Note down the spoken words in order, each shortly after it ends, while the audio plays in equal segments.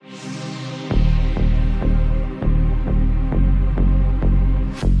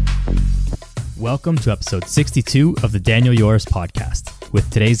Welcome to episode 62 of the Daniel Yoris podcast with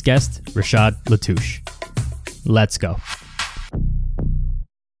today's guest, Rashad LaTouche. Let's go.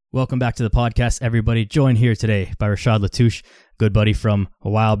 Welcome back to the podcast, everybody. Joined here today by Rashad LaTouche, good buddy from a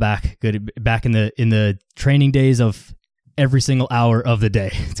while back, good back in the training days of every single hour of the day.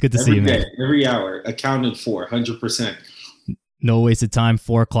 It's good to see you, man. Every hour accounted for, 100%. No wasted time.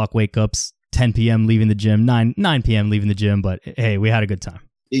 4 o'clock wake ups, 10 p.m. leaving the gym, 9 p.m. leaving the gym. But hey, we had a good time.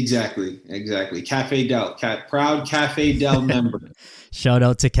 Exactly. Cafe Del, proud Cafe Del member. Shout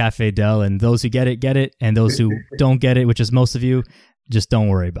out to Cafe Del, and those who get it, and those who don't get it, which is most of you, just don't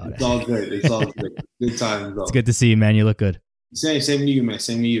worry about it. It's all good. Good times. It's good to see you, man. You look good. Same to you, man.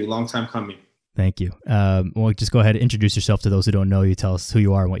 Same to you. Long time coming. Thank you. Well, just go ahead and introduce yourself to those who don't know you. Tell us who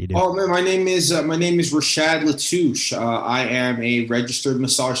you are and what you do. Oh man, my name is Rashad LaTouche. I am a registered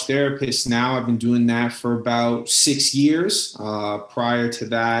massage therapist now. I've been doing that for about 6 years. Prior to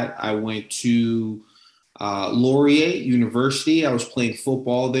that, I went to Laurier University. I was playing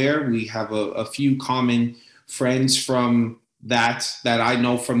football there. We have a few common friends from that I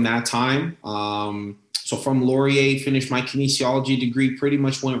know from that time. So from Laurier, finished my kinesiology degree, pretty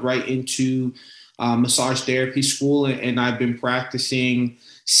much went right into massage therapy school, and I've been practicing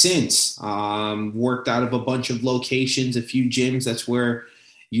since. Worked out of a bunch of locations, a few gyms. That's where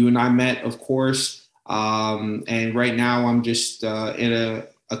you and I met, of course. And right now I'm just in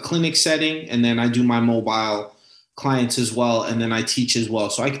a clinic setting, and then I do my mobile clients as well, and then I teach as well.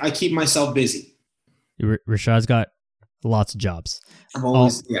 So I keep myself busy. Rashad's got lots of jobs. I'm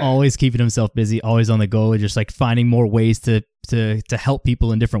always keeping himself busy, always on the go, just like finding more ways to help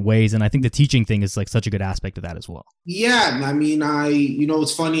people in different ways. And I think the teaching thing is like such a good aspect of that as well. Yeah. I mean,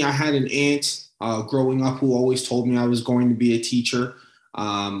 it's funny. I had an aunt growing up who always told me I was going to be a teacher.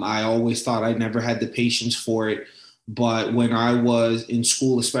 I always thought I never had the patience for it. But when I was in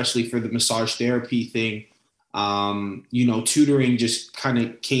school, especially for the massage therapy thing, tutoring just kind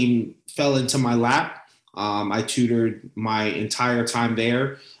of fell into my lap. I tutored my entire time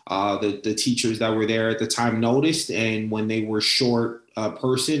there. The teachers that were there at the time noticed, and when they were short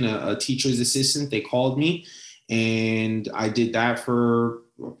a teacher's assistant, they called me, and I did that for,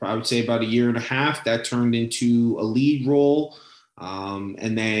 I would say, about a year and a half. That turned into a lead role.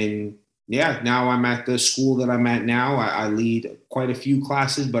 And then, now I'm at the school that I'm at now. I lead quite a few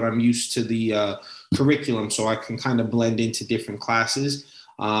classes, but I'm used to the curriculum, so I can kind of blend into different classes.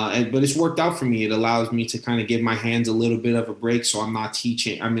 But it's worked out for me. It allows me to kind of give my hands a little bit of a break. So I'm not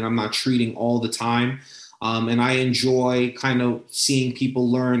teaching. I'm not treating all the time. And I enjoy kind of seeing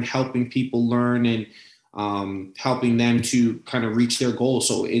people learn, helping people learn, and helping them to kind of reach their goals.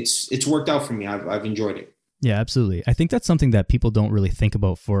 So it's worked out for me. I've enjoyed it. Yeah, absolutely. I think that's something that people don't really think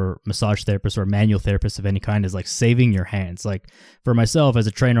about for massage therapists or manual therapists of any kind, is like saving your hands. Like for myself as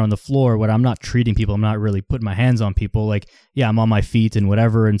a trainer on the floor, when I'm not treating people, I'm not really putting my hands on people. Like, yeah, I'm on my feet and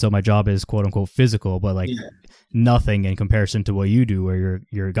whatever. And so my job is quote unquote physical, but like nothing in comparison to what you do, where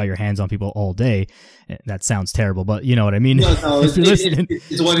you're got your hands on people all day. That sounds terrible, but you know what I mean? No, it's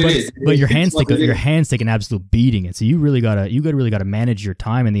what it is. But your hands take an absolute beating. And so you really gotta manage your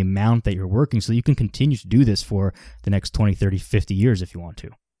time and the amount that you're working so you can continue to do this for the next 20, 30, 50 years if you want to.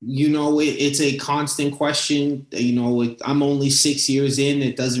 It's a constant question. I'm only 6 years in.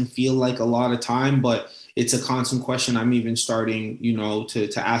 It doesn't feel like a lot of time, but it's a constant question I'm even starting,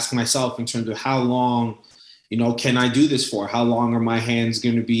 to ask myself in terms of how long, can I do this for? How long are my hands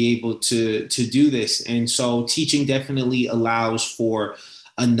going to be able to do this? And so teaching definitely allows for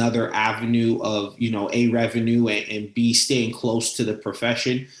another avenue of, A, revenue, and B, staying close to the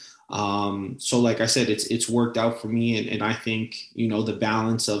profession. So like I said, it's worked out for me. And I think, the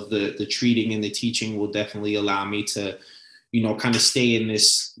balance of the treating and the teaching will definitely allow me to, kind of stay in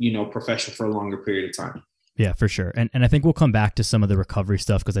this, profession for a longer period of time. Yeah, for sure. And I think we'll come back to some of the recovery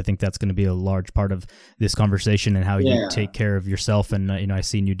stuff, because I think that's going to be a large part of this conversation and how you take care of yourself. And, I've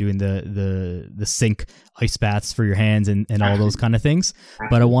seen you doing the sink ice baths for your hands and all those kind of things.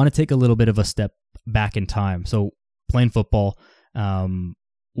 But I want to take a little bit of a step back in time. So playing football,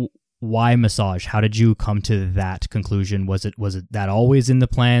 why massage? How did you come to that conclusion? Was it that always in the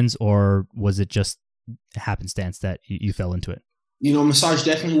plans, or was it just happenstance that you fell into it? Massage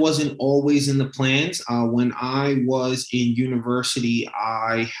definitely wasn't always in the plans. When I was in university,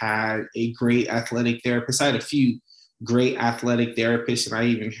 I had a great athletic therapist. I had a few great athletic therapists, and I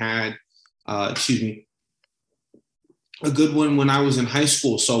even had, a good one when I was in high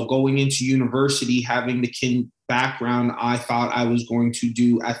school. So going into university, having the kin background, I thought I was going to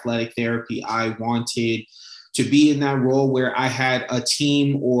do athletic therapy. I wanted to be in that role where I had a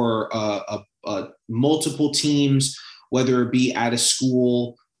team or multiple teams, whether it be at a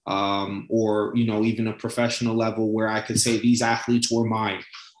school or, even a professional level where I could say these athletes were mine.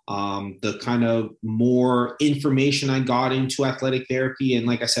 The kind of more information I got into athletic therapy, and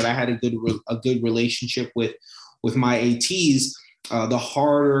like I said, I had a good relationship with my ATs, the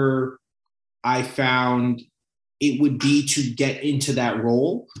harder I found it would be to get into that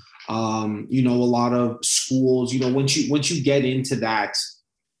role. A lot of schools, once you get into that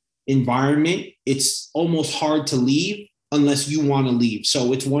environment, it's almost hard to leave unless you want to leave.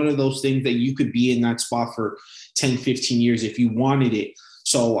 So it's one of those things that you could be in that spot for 10, 15 years if you wanted it.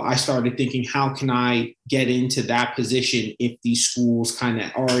 So I started thinking, how can I get into that position if these schools kind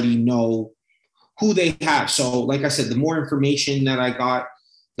of already know who they have? So like I said, the more information that I got,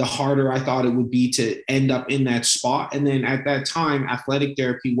 the harder I thought it would be to end up in that spot. And then at that time, athletic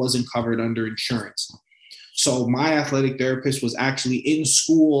therapy wasn't covered under insurance. So my athletic therapist was actually in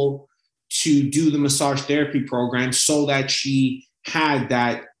school to do the massage therapy program so that she had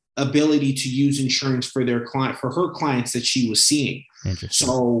that ability to use insurance for her clients that she was seeing.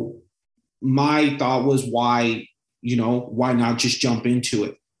 So my thought was, why not just jump into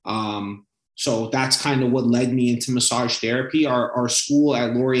it? So that's kind of what led me into massage therapy. Our school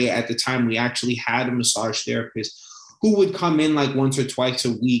at Laurier at the time, we actually had a massage therapist who would come in like once or twice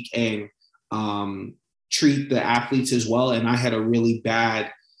a week and treat the athletes as well. And I had a really bad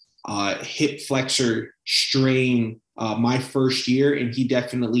hip flexor strain my first year, and he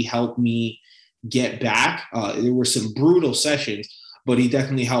definitely helped me get back. There were some brutal sessions, but he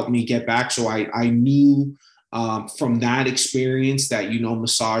definitely helped me get back. So I knew from that experience that,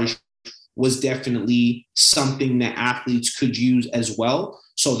 massage was definitely something that athletes could use as well.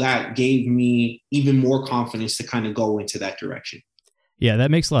 So that gave me even more confidence to kind of go into that direction. Yeah, that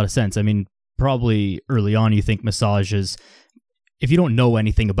makes a lot of sense. I mean, probably early on, you think massage is, if you don't know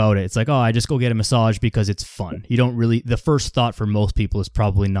anything about it, it's like, oh, I just go get a massage because it's fun. You don't really, the first thought for most people is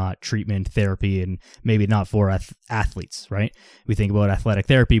probably not treatment therapy, and maybe not for athletes, right? We think about athletic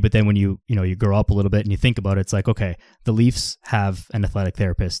therapy, but then when you grow up a little bit and you think about it, it's like, okay, the Leafs have an athletic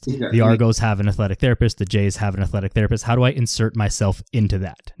therapist. Exactly. The Argos have an athletic therapist. The Jays have an athletic therapist. How do I insert myself into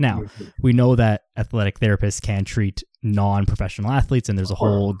that? Now, we know that athletic therapists can treat non-professional athletes, and there's a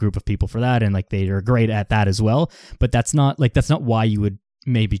whole group of people for that, and like they are great at that as well, but that's not why you would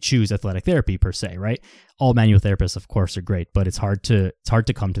maybe choose athletic therapy per se, right? All manual therapists of course are great, but it's hard to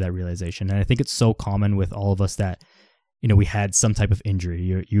come to that realization. And I think it's so common with all of us that we had some type of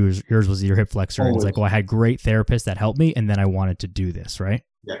injury. Yours was your hip flexor, and it's like, I had great therapists that helped me, and then I wanted to do this, right?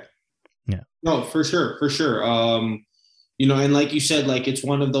 Yeah No, for sure and like you said, like it's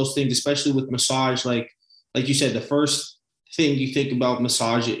one of those things, especially with massage, like you said, the first thing you think about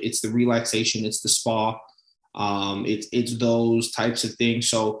massage, it's the relaxation, it's the spa, it's those types of things.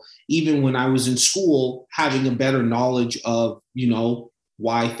 So even when I was in school, having a better knowledge of,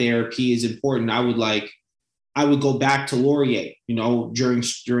 why therapy is important, I would go back to Laurier,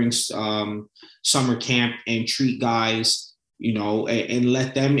 during summer camp and treat guys, and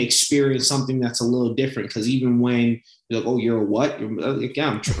let them experience something that's a little different. Because even when you're like, oh, you're a what? You're like, yeah,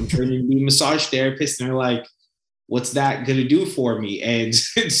 I'm training to be a massage therapist. And they're like, what's that going to do for me? And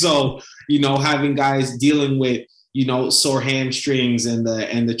so, having guys dealing with, sore hamstrings and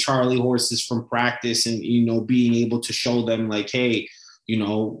the Charlie horses from practice, and, being able to show them like, hey,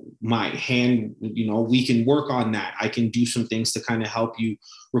 my hand, we can work on that. I can do some things to kind of help you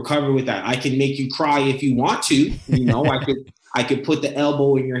recover with that. I can make you cry if you want to, I could put the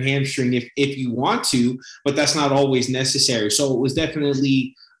elbow in your hamstring if you want to, but that's not always necessary. So it was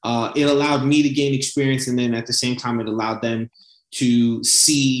definitely, it allowed me to gain experience. And then at the same time, it allowed them to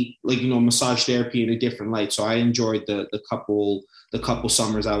see massage therapy in a different light. So I enjoyed the couple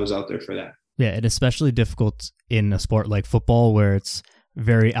summers I was out there for that. Yeah. And especially difficult in a sport like football, where it's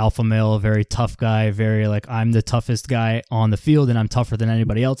very alpha male, very tough guy, very like, I'm the toughest guy on the field, and I'm tougher than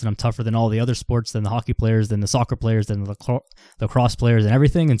anybody else, and I'm tougher than all the other sports, than the hockey players, than the soccer players, than the lacrosse players, and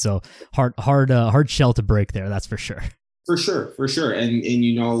everything. And so hard shell to break there. That's for sure. For sure. And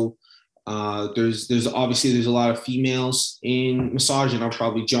there's obviously there's a lot of females in massage, and I'll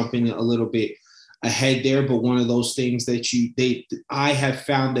probably jump in a little bit ahead there. But one of those things that I have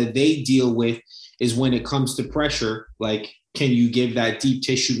found that they deal with is when it comes to pressure, like, can you give that deep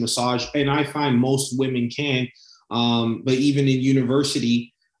tissue massage? And I find most women can, but even in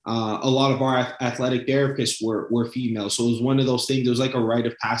university, a lot of our athletic therapists were female. So it was one of those things. It was like a rite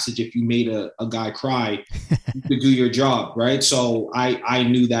of passage. If you made a guy cry, you could do your job, right? So I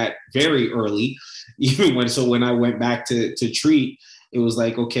knew that very early. Even when I went back to treat, it was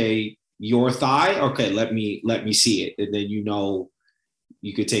like, okay, your thigh, okay, let me see it, and then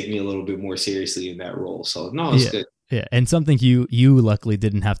you could take me a little bit more seriously in that role. So no, it's good. Yeah, and something you luckily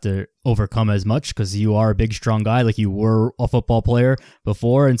didn't have to overcome as much because you are a big, strong guy. Like you were a football player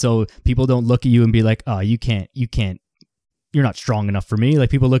before, and so people don't look at you and be like, "Oh, you can't, you're not strong enough for me." Like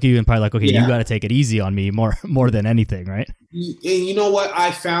people look at you and probably like, "Okay, you got to take it easy on me more than anything, right?" And you know what?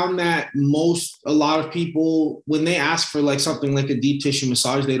 I found that a lot of people, when they ask for like something like a deep tissue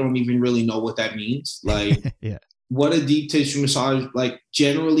massage, they don't even really know what that means. Like, yeah. What a deep tissue massage like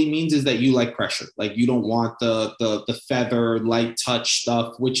generally means is that you like pressure. Like you don't want the feather light touch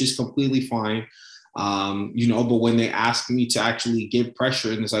stuff, which is completely fine. But when they ask me to actually give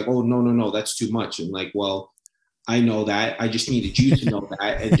pressure and it's like, oh no, that's too much. And like, well, I know that. I just needed you to know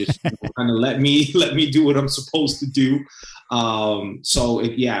that and just kind of let me do what I'm supposed to do. It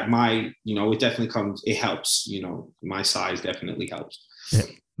definitely it helps, my size definitely helps. Yeah.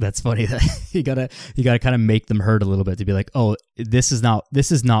 That's funny that you gotta kind of make them hurt a little bit to be like, oh, this is not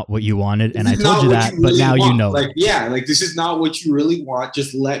what you wanted, and I told you that, but now you know. Like, this is not what you really want.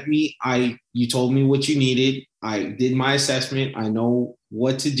 Just let me. You told me what you needed. I did my assessment. I know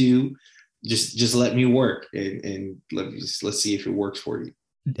what to do. Just let me work, and let's see if it works for you.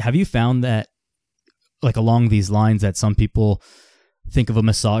 Have you found that, like along these lines, that some people think of a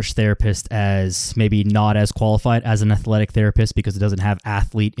massage therapist as maybe not as qualified as an athletic therapist because it doesn't have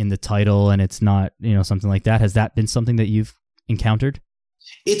athlete in the title and it's not, something like that? Has that been something that you've encountered?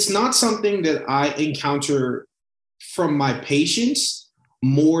 It's not something that I encounter from my patients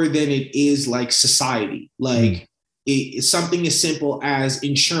more than it is like society. Like it's something as simple as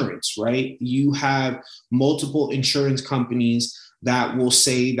insurance, right? You have multiple insurance companies that will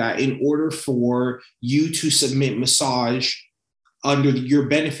say that in order for you to submit massage under your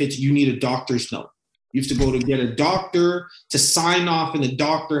benefits, you need a doctor's note. You have to go to get a doctor to sign off, and the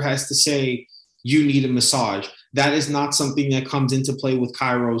doctor has to say you need a massage. That is not something that comes into play with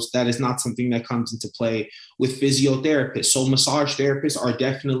chiros. That is not something that comes into play with physiotherapists. So massage therapists are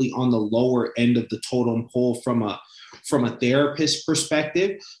definitely on the lower end of the totem pole from a therapist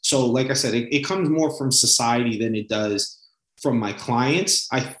perspective. So like I said, it comes more from society than it does from my clients.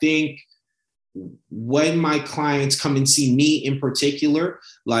 I think when my clients come and see me in particular,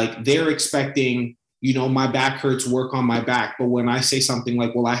 like they're expecting, my back hurts, work on my back. But when I say something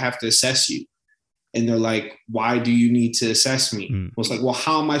like, well, I have to assess you. And they're like, why do you need to assess me? Well, it's like, well,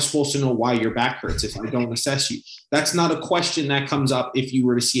 how am I supposed to know why your back hurts if I don't assess you? That's not a question that comes up if you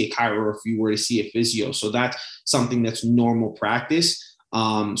were to see a chiro or if you were to see a physio. So that's something that's normal practice.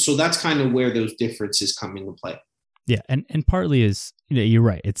 So that's kind of where those differences come into play. Yeah, and partly is, you're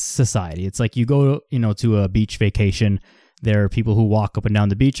right, it's society. It's like you go, to a beach vacation. There are people who walk up and down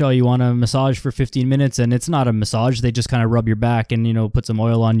the beach. Oh, you want a massage for 15 minutes? And it's not a massage. They just kind of rub your back and, put some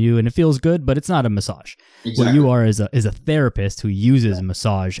oil on you and it feels good, but it's not a massage. Exactly. What you are is a therapist who uses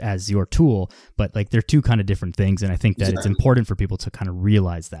massage as your tool, but like they're two kind of different things. And I think that it's important for people to kind of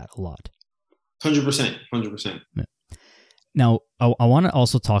realize that a lot. 100%. Yeah. Now, I want to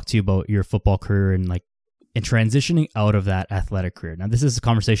also talk to you about your football career and transitioning out of that athletic career. Now, this is a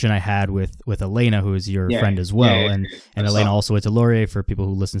conversation I had with Elena, who is your friend as well. And Elena also went to Laurier, for people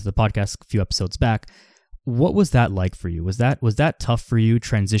who listened to the podcast a few episodes back. What was that like for you? Was that tough for you,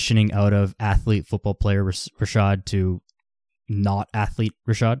 transitioning out of athlete football player Rashad to not athlete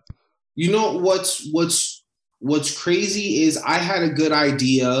Rashad? What's crazy is I had a good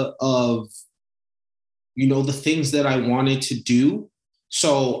idea of, the things that I wanted to do.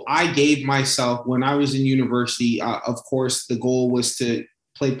 So I gave myself, when I was in university, of course, the goal was to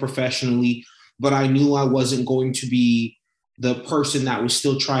play professionally, but I knew I wasn't going to be the person that was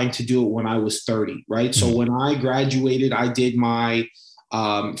still trying to do it when I was 30, right? So when I graduated, I did my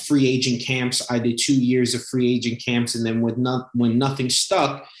free agent camps. I did 2 years of free agent camps. And then when nothing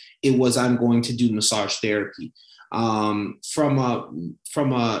stuck, it was, I'm going to do massage therapy. From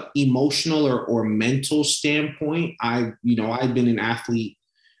a emotional or mental standpoint, I'd been an athlete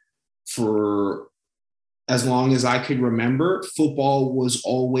for as long as I could remember. Football was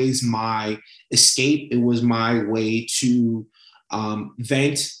always my escape. It was my way to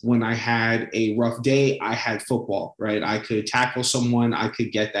vent when I had a rough day. I had football, right? I could tackle someone. I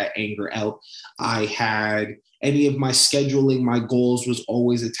could get that anger out. I had any of my scheduling, my goals was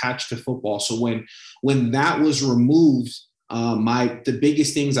always attached to football. So when that was removed, the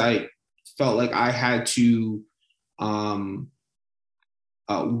biggest things I felt like I had to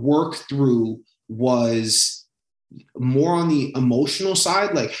work through was more on the emotional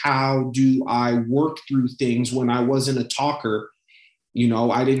side. Like, how do I work through things when I wasn't a talker?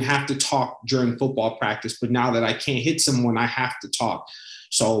 I didn't have to talk during football practice, but now that I can't hit someone, I have to talk.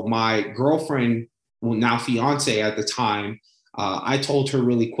 So my girlfriend, well, now fiance at the time, I told her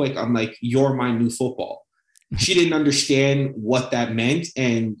really quick, I'm like, you're my new football. she didn't understand what that meant.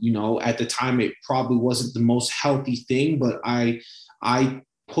 And, you know, at the time it probably wasn't the most healthy thing, but I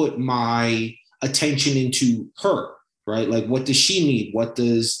put my attention into her, right? Like, what does she need? What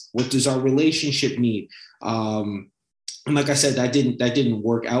does our relationship need? And like I said, that didn't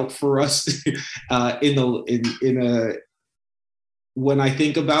work out for us when I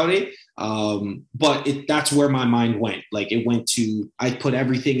think about it. But that's where my mind went. Like, it went to, I put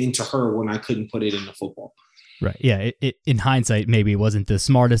everything into her when I couldn't put it into football. Right. Yeah. In hindsight, maybe it wasn't the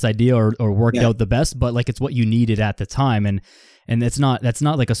smartest idea or worked out the best, but like, it's what you needed at the time. And that's not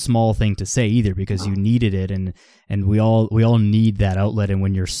like a small thing to say either, because you needed it. And we all need that outlet. And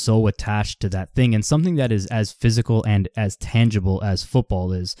when you're so attached to that thing, and something that is as physical and as tangible as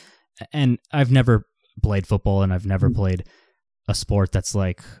football is, and I've never played football, and I've never played a sport that's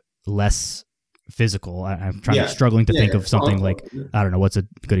like less physical. I'm struggling to think of something like, I don't know, what's a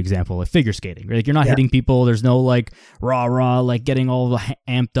good example? Like figure skating, right? Like, you're not hitting people. There's no like rah, like getting all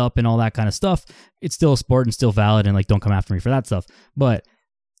amped up and all that kind of stuff. It's still a sport and still valid, and like, don't come after me for that stuff. But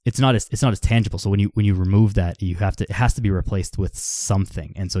it's not as tangible. So when you remove that, it has to be replaced with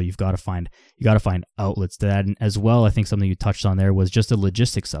something. And so you got to find outlets to that. And as well, I think something you touched on there was just the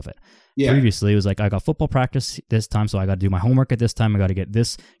logistics of it. Yeah. Previously, it was like, I got football practice this time, so I got to do my homework at this time. I got to get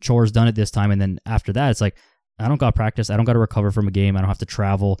this chores done at this time. And then after that, it's like, I don't got practice. I don't got to recover from a game. I don't have to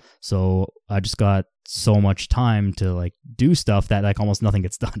travel. So I just got so much time to like do stuff that like almost nothing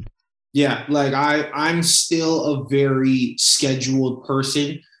gets done. Yeah. Like I'm still a very scheduled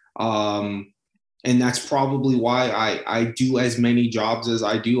person. And that's probably why I do as many jobs as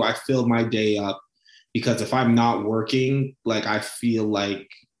I do. I fill my day up, because if I'm not working, like, I feel like,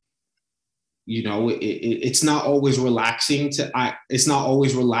 you know, it's not always relaxing to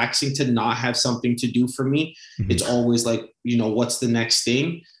not have something to do for me. Mm-hmm. It's always like, you know, what's the next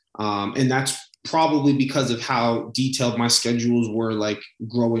thing? And that's probably because of how detailed my schedules were, like,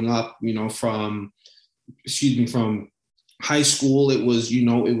 growing up, you know, from high school. It was, you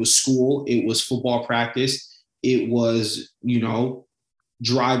know, it was school, it was football practice, it was, you know,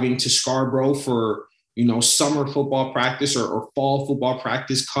 driving to Scarborough for, you know, summer football practice or fall football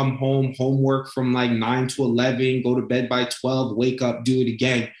practice, come home, homework from like 9 to 11, go to bed by 12, wake up, do it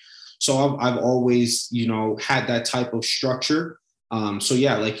again. So I've always, you know, had that type of structure. So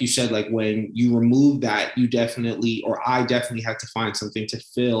yeah, like you said, like, when you remove that, I definitely had to find something to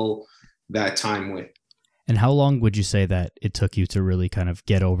fill that time with. And how long would you say that it took you to really kind of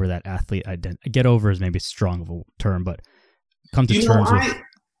get over that athlete identity? Get over is maybe strong of a term, but come to terms with...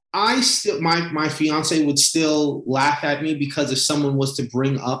 I still, my fiance would still laugh at me, because if someone was to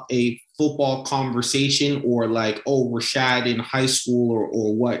bring up a football conversation, or like, oh, Rashad in high school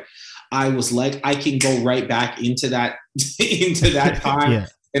or what, I was like, I can go right back into that time. Yeah.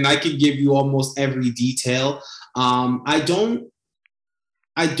 And I can give you almost every detail. I don't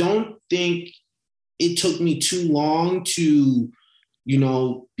think it took me too long to, you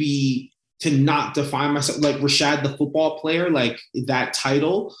know, to not define myself like Rashad, the football player, like that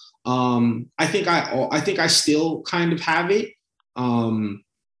title. I think I still kind of have it.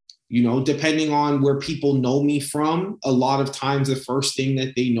 You know, depending on where people know me from, a lot of times the first thing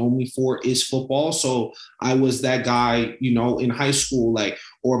that they know me for is football. So I was that guy, you know, in high school, like,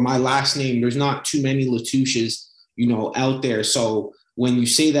 or my last name, there's not too many LaTouches, you know, out there. So when you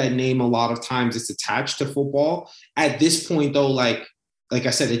say that name, a lot of times it's attached to football. At this point, though, like I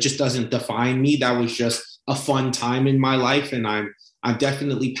said, it just doesn't define me. That was just a fun time in my life, and I'm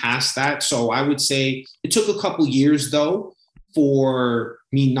definitely past that. So I would say it took a couple years, though, for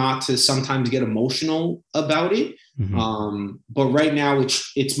me not to sometimes get emotional about it. Mm-hmm. But right now,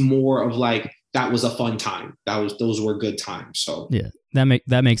 it's more of like, that was a fun time. Those were good times. So yeah,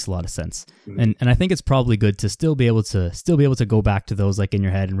 that makes a lot of sense. Mm-hmm. And I think it's probably good to still be able to go back to those, like, in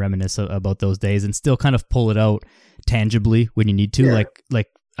your head and reminisce about those days, and still kind of pull it out tangibly when you need to. Yeah. Like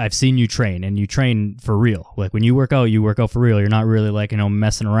I've seen you train, and you train for real. Like, when you work out for real. You're not really like, you know,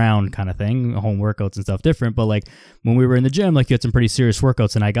 messing around kind of thing. Home workouts and stuff different. But like, when we were in the gym, like, you had some pretty serious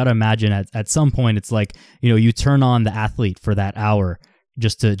workouts, and I got to imagine at some point it's like, you know, you turn on the athlete for that hour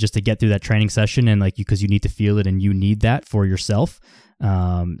just to get through that training session, and like, because you need to feel it and you need that for yourself.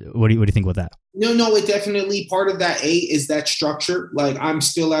 What do you think about that? No, it definitely, part of that is that structure. Like, I'm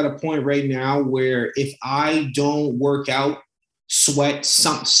still at a point right now where if I don't work out, sweat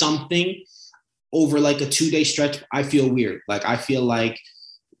something over like a 2-day stretch, I feel weird. Like, I feel like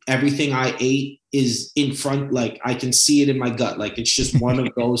everything I ate is in front, like I can see it in my gut. Like, it's just one of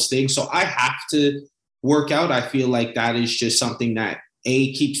those things. So I have to work out. I feel like that is just something that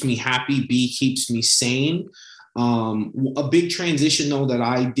A, keeps me happy, B, keeps me sane. A big transition though that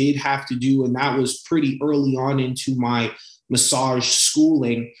I did have to do, and that was pretty early on into my massage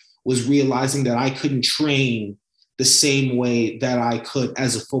schooling, was realizing that I couldn't train the same way that I could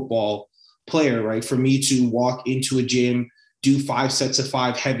as a football player, right? For me to walk into a gym, do 5 sets of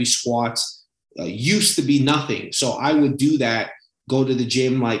 5 heavy squats, used to be nothing. So I would do that, go to the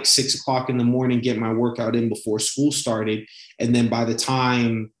gym like 6 o'clock in the morning, get my workout in before school started. And then by the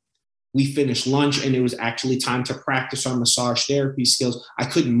time we finished lunch and it was actually time to practice our massage therapy skills, I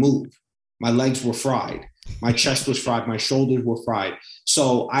couldn't move. My legs were fried. My chest was fried. My shoulders were fried.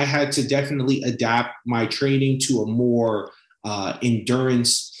 So I had to definitely adapt my training to a more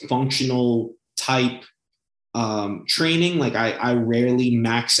endurance, functional type training. Like I rarely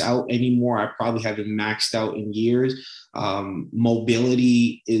max out anymore. I probably haven't maxed out in years.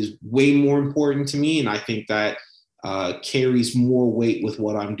 Mobility is way more important to me. And I think that carries more weight with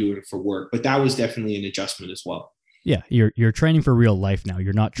what I'm doing for work. But that was definitely an adjustment as well. Yeah, you're training for real life now.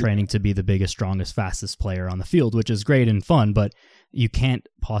 You're not training to be the biggest, strongest, fastest player on the field, which is great and fun, but you can't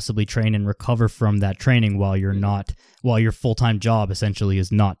possibly train and recover from that training while your full-time job essentially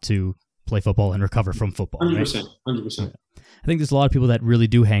is not to play football and recover from football. 100%, right? 100%. I think there's a lot of people that really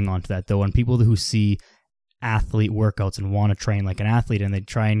do hang on to that though, and people who see athlete workouts and want to train like an athlete and they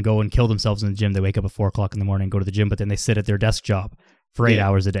try and go and kill themselves in the gym. They wake up at 4 o'clock in the morning and go to the gym, but then they sit at their desk job for 8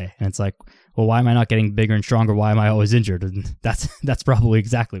 hours a day. And it's like, well, why am I not getting bigger and stronger? Why am I always injured? And that's probably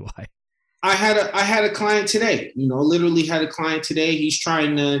exactly why. I had a client today, literally had a client today. He's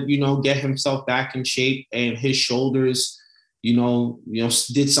trying to, get himself back in shape, and his shoulders,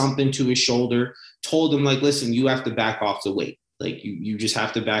 did something to his shoulder. Told him, like, listen, you have to back off the weight. Like you just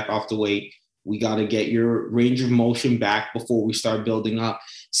have to back off the weight. We got to get your range of motion back before we start building up.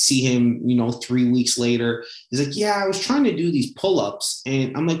 See him, 3 weeks later. He's like, yeah, I was trying to do these pull-ups.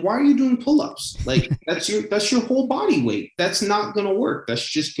 And I'm like, why are you doing pull-ups? Like, that's your whole body weight. That's not going to work. That's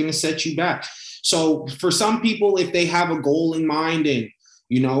just going to set you back. So for some people, if they have a goal in mind and,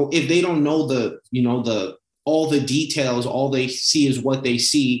 if they don't know all the details, all they see is what they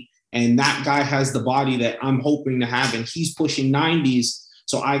see. And that guy has the body that I'm hoping to have, and he's pushing 90s.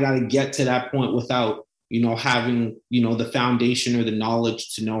 So I got to get to that point without, having, the foundation or the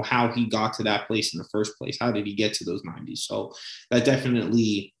knowledge to know how he got to that place in the first place. How did he get to those 90s? So that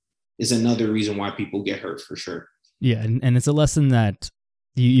definitely is another reason why people get hurt, for sure. Yeah. And it's a lesson that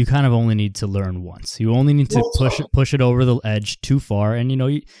you kind of only need to learn once. You only need to push it over the edge too far. And,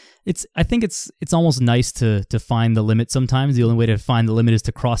 I think it's almost nice to find the limit sometimes. The only way to find the limit is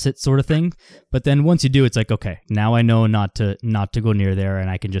to cross it, sort of thing. But then once you do, it's like, okay, now I know not to go near there, and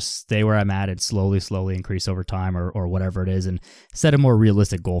I can just stay where I'm at and slowly increase over time or whatever it is, and set a more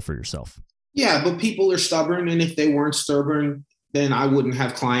realistic goal for yourself. Yeah, but people are stubborn, and if they weren't stubborn, then I wouldn't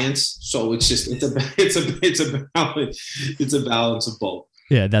have clients. So it's a balance of both.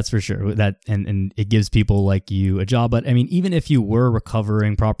 Yeah, that's for sure. That and it gives people like you a job. But I mean, even if you were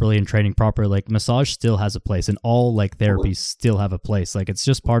recovering properly and training properly, like massage still has a place, and all like therapies still have a place. Like it's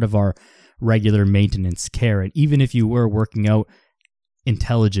just part of our regular maintenance care. And even if you were working out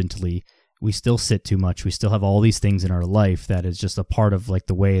intelligently, we still sit too much. We still have all these things in our life that is just a part of like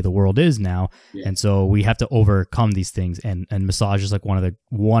the way the world is now. Yeah. And so we have to overcome these things. And massage is like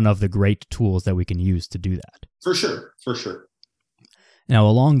one of the great tools that we can use to do that. For sure. Now,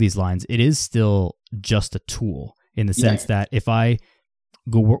 along these lines, it is still just a tool in the sense that if I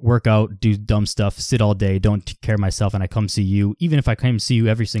go work out, do dumb stuff, sit all day, don't take care of myself, and I come see you, even if I come see you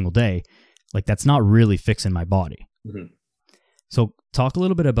every single day, like that's not really fixing my body. Mm-hmm. So talk a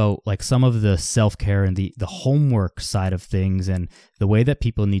little bit about like some of the self-care and the homework side of things and the way that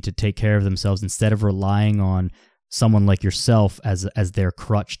people need to take care of themselves instead of relying on someone like yourself as their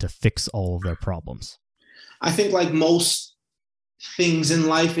crutch to fix all of their problems. I think like most things in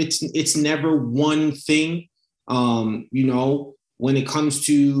life, it's never one thing. When it comes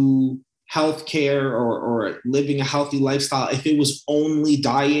to healthcare or living a healthy lifestyle, if it was only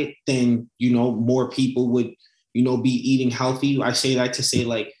diet, then more people would be eating healthy. I say that to say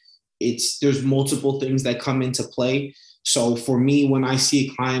like there's multiple things that come into play. So for me, when I see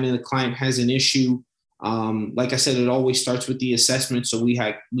a client and the client has an issue, like I said, it always starts with the assessment, so we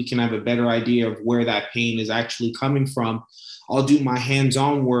can have a better idea of where that pain is actually coming from. I'll do my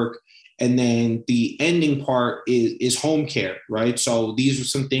hands-on work, and then the ending part is home care, right? So these are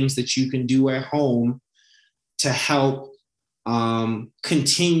some things that you can do at home to help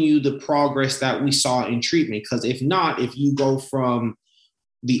continue the progress that we saw in treatment. Because if you go from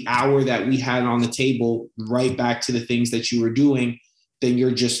the hour that we had on the table right back to the things that you were doing, then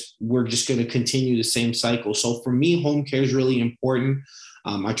we're just going to continue the same cycle. So for me, home care is really important.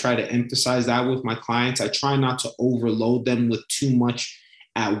 I try to emphasize that with my clients. I try not to overload them with too much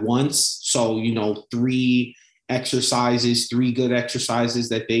at once. So, 3 exercises, 3 good exercises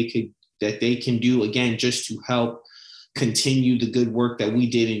that they can do, again, just to help continue the good work that we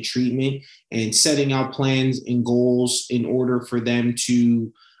did in treatment, and setting out plans and goals in order for them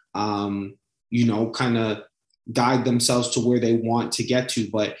to, kind of guide themselves to where they want to get to.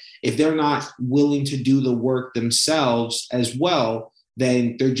 But if they're not willing to do the work themselves as well,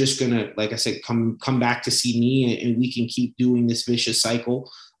 then they're just going to, like I said, come back to see me, and we can keep doing this vicious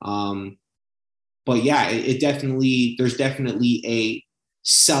cycle. But yeah, there's definitely a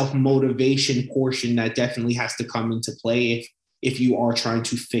self-motivation portion that definitely has to come into play if you are trying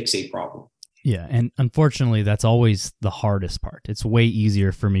to fix a problem. Yeah. And unfortunately, that's always the hardest part. It's way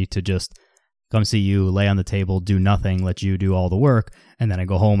easier for me to just come see you, lay on the table, do nothing, let you do all the work, and then I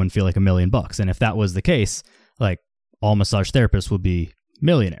go home and feel like $1 million. And if that was the case, like, all massage therapists would be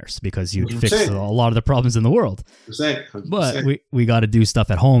millionaires because you'd 100%. Fix a lot of the problems in the world. 100%. But we got to do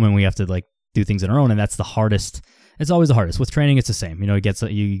stuff at home, and we have to like do things on our own, and that's the hardest. It's always the hardest. With training, it's the same.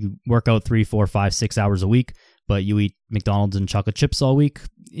 You work out 3, 4, 5, 6 hours a week, but you eat McDonald's and chocolate chips all week.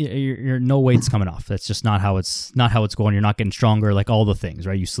 You're no weight's coming off. That's just not how it's going. You're not getting stronger. Like all the things,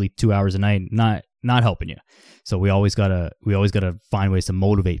 right? You sleep 2 hours a night, not helping you. So we always gotta find ways to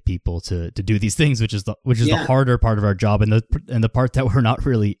motivate people to do these things, which is the harder part of our job, and the part that we're not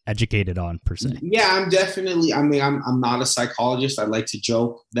really educated on per se. Yeah, I'm not a psychologist. I like to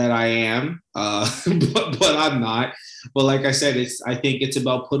joke that I am, but I'm not. But like I said, I think it's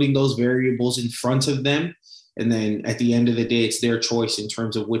about putting those variables in front of them. And then at the end of the day, it's their choice in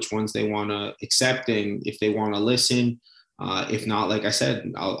terms of which ones they want to accept, and if they want to listen. If not, like I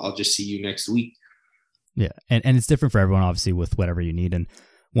said, I'll just see you next week. Yeah. And it's different for everyone, obviously, with whatever you need. And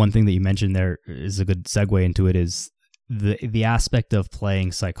one thing that you mentioned there is a good segue into it, is the aspect of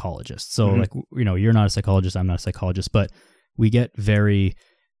playing psychologist. So like, you're not a psychologist, I'm not a psychologist, but we get very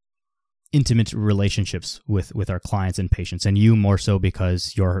intimate relationships with our clients and patients, and you more so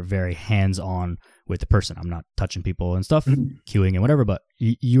because you're very hands-on with the person. I'm not touching people and stuff, cueing and whatever, but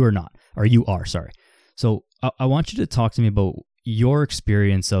you are not, or you are, sorry. So I want you to talk to me about your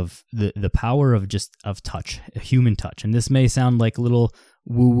experience of the power of touch, human touch. And this may sound like a little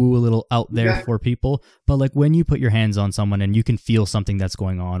woo-woo, a little out there for people, but like when you put your hands on someone and you can feel something that's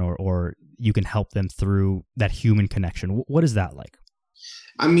going on, or you can help them through that human connection, what is that like?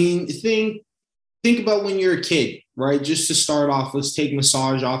 I mean, think about when you're a kid, right? Just to start off, let's take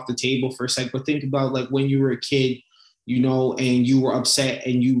massage off the table for a sec, but think about like when you were a kid, and you were upset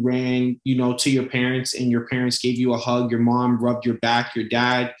and you ran, to your parents, and your parents gave you a hug, your mom rubbed your back, your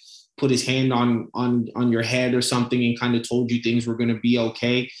dad put his hand on your head or something and kind of told you things were going to be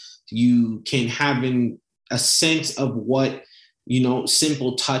okay. You can have a sense of what,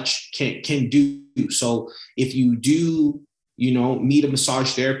 simple touch can do. So if you do, meet a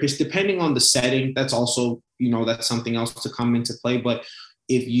massage therapist, depending on the setting, that's also, that's something else to come into play. But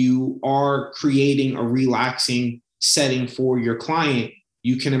if you are creating a relaxing setting for your client,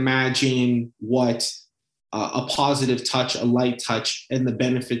 you can imagine what a positive touch, a light touch, and the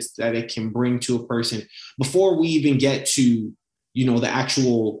benefits that it can bring to a person before we even get to, the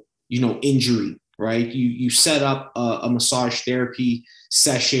actual, injury, right? You set up a massage therapy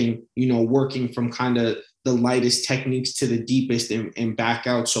session, working from kind of the lightest techniques to the deepest and back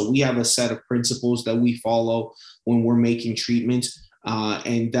out. So we have a set of principles that we follow when we're making treatments.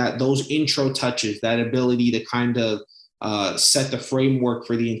 And that those intro touches, that ability to kind of set the framework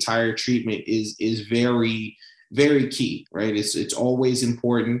for the entire treatment is very, very key, right? It's always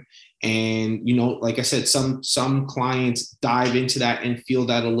important. And, like I said, some clients dive into that and feel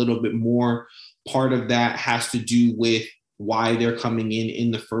that a little bit more. Part of that has to do with why they're coming in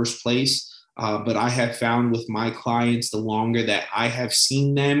the first place. But I have found with my clients, the longer that I have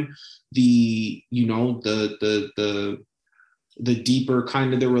seen them, the deeper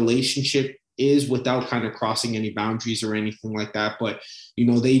kind of the relationship is, without kind of crossing any boundaries or anything like that. But,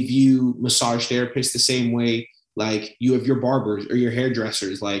 they view massage therapists the same way, like you have your barbers or your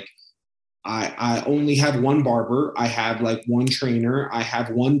hairdressers. Like I only have one barber. I have like one trainer. I have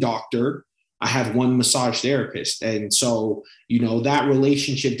one doctor. I have one massage therapist. And so, that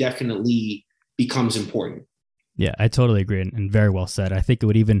relationship definitely becomes important. Yeah, I totally agree. And very well said. I think it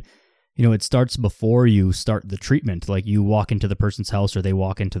would even, it starts before you start the treatment. Like you walk into the person's house or they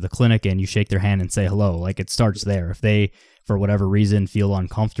walk into the clinic and you shake their hand and say hello. Like it starts there. If they, for whatever reason, feel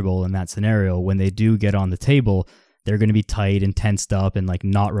uncomfortable in that scenario, when they do get on the table, they're going to be tight and tensed up and like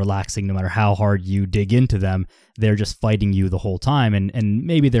not relaxing no matter how hard you dig into them. They're just fighting you the whole time. And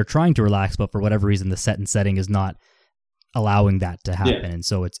maybe they're trying to relax, but for whatever reason, the setting is not allowing that to happen. And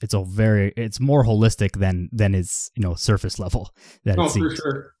so it's more holistic than is, surface level that it seems. For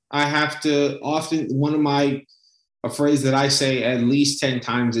sure. I have to often, a phrase that I say at least 10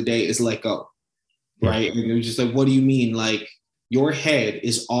 times a day is let go. Right. And they're just like, what do you mean? Like, your head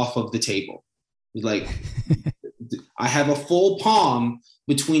is off of the table. Like, I have a full palm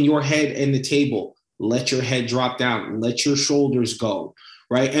between your head and the table. Let your head drop down. Let your shoulders go.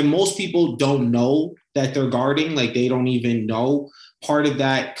 Right. And most people don't know that they're guarding. Like, they don't even know. Part of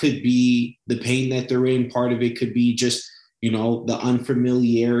that could be the pain that they're in. Part of it could be just, the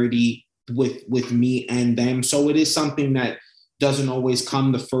unfamiliarity with me and them. So it is something that doesn't always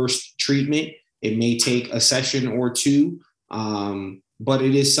come the first treatment. It may take a session or two, but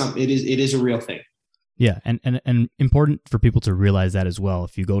it is a real thing. Yeah, and important for people to realize that as well.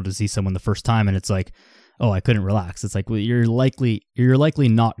 If you go to see someone the first time and it's like, oh, I couldn't relax, it's like, well, you're likely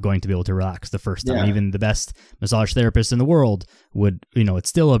not going to be able to relax the first time. Yeah. Even the best massage therapist in the world would, it's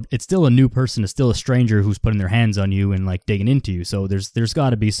still a new person, it's still a stranger who's putting their hands on you and like digging into you. So there's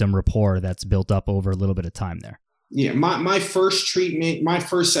got to be some rapport that's built up over a little bit of time there. Yeah, my first treatment, my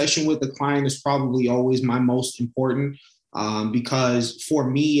first session with the client is probably always my most important. Because for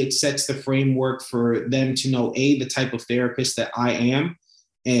me, it sets the framework for them to know, A, the type of therapist that I am,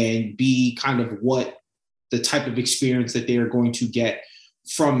 and B, kind of what the type of experience that they are going to get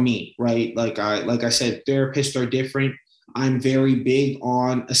from me, right? Like I said, therapists are different. I'm very big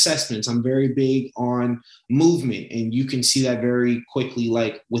on assessments. I'm very big on movement. And you can see that very quickly,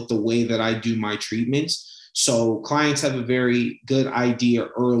 like with the way that I do my treatments. So clients have a very good idea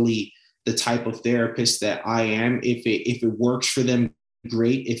early the type of therapist that I am. If it works for them,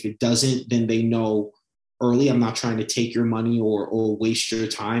 great. If it doesn't, then they know early. I'm not trying to take your money or waste your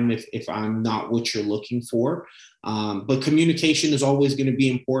time if I'm not what you're looking for. But communication is always going to be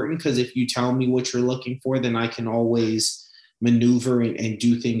important, because if you tell me what you're looking for, then I can always maneuver and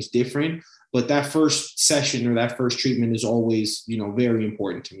do things different. But that first session or that first treatment is always, very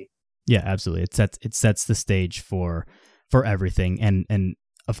important to me. Yeah, absolutely. It sets the stage for everything. And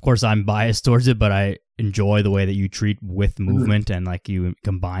of course, I'm biased towards it, but I enjoy the way that you treat with movement and like you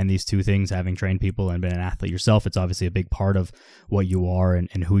combine these two things, having trained people and been an athlete yourself. It's obviously a big part of what you are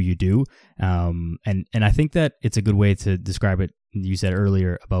and who you do. And I think that it's a good way to describe it. You said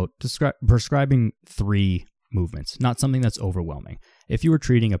earlier about prescribing 3 movements, not something that's overwhelming. If you were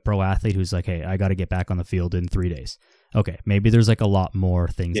treating a pro athlete who's like, hey, I got to get back on the field in 3 days. Okay, maybe there's like a lot more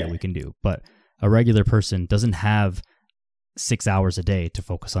things that we can do, but a regular person doesn't have 6 hours a day to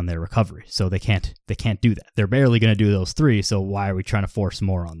focus on their recovery. So they can't do that. They're barely going to do those 3. So why are we trying to force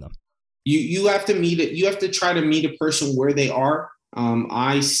more on them? You have to meet it. You have to try to meet a person where they are.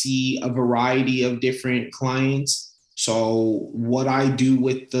 I see a variety of different clients. So what I do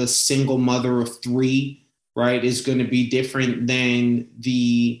with the single mother of 3, right, is going to be different than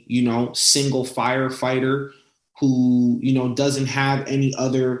the, single firefighter who, doesn't have any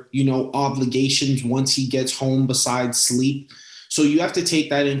other, obligations once he gets home besides sleep. So you have to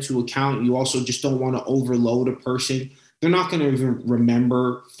take that into account. You also just don't want to overload a person. They're not going to even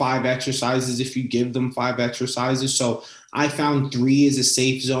remember 5 exercises if you give them 5 exercises. So I found 3 is a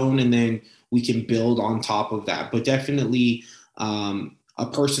safe zone, and then we can build on top of that. But definitely a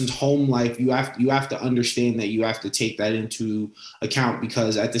person's home life, you have to understand that you have to take that into account,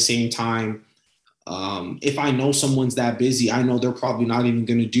 because at the same time, if I know someone's that busy, I know they're probably not even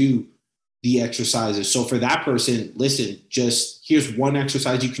going to do the exercises. So for that person, listen, just here's one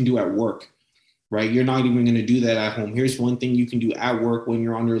exercise you can do at work, right? You're not even going to do that at home. Here's one thing you can do at work when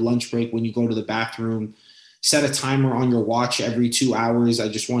you're on your lunch break, when you go to the bathroom. Set a timer on your watch every 2 hours. I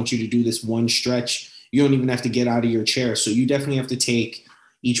just want you to do this one stretch. You don't even have to get out of your chair. So you definitely have to take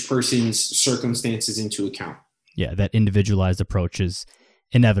each person's circumstances into account. Yeah, that individualized approach is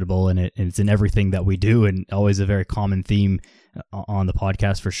inevitable, and it's in everything that we do, and always a very common theme on the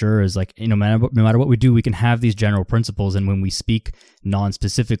podcast for sure is like, no matter what we do, we can have these general principles, and when we speak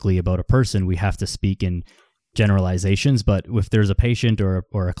non-specifically about a person, we have to speak in generalizations. But if there's a patient or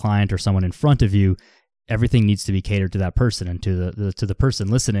a client or someone in front of you, everything needs to be catered to that person, and to the person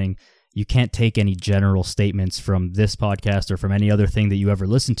listening. You can't take any general statements from this podcast or from any other thing that you ever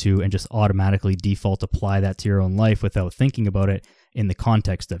listen to and just automatically default apply that to your own life without thinking about it in the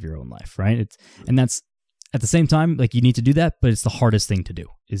context of your own life, right? And that's at the same time, like, you need to do that, but it's the hardest thing to do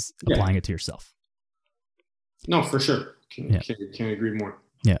is applying it to yourself. No, for sure. Can't agree more.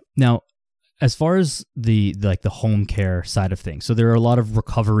 Yeah. Now, as far as the home care side of things, so there are a lot of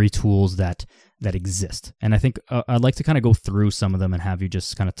recovery tools that exist. And I think I'd like to kind of go through some of them and have you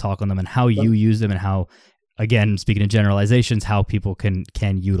just kind of talk on them and how you use them and how again, speaking in generalizations, how people can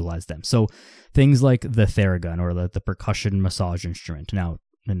utilize them. So things like the Theragun or the percussion massage instrument. Now,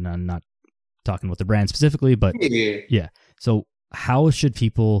 and I'm not talking about the brand specifically, but yeah. So how should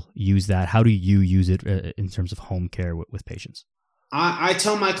people use that? How do you use it in terms of home care with patients? I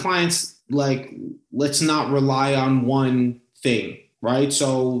tell my clients, like, let's not rely on one thing, right?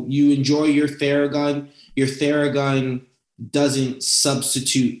 So you enjoy your Theragun. Your Theragun doesn't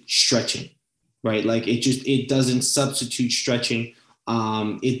substitute stretching, right? Like it doesn't substitute stretching.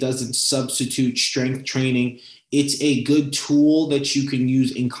 It doesn't substitute strength training. It's a good tool that you can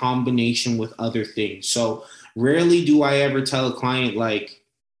use in combination with other things. So rarely do I ever tell a client, like,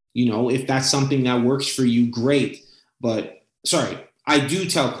 if that's something that works for you, great. But I do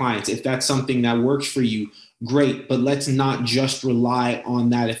tell clients, if that's something that works for you, great. But let's not just rely on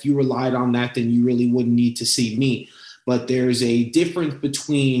that. If you relied on that, then you really wouldn't need to see me. But there's a difference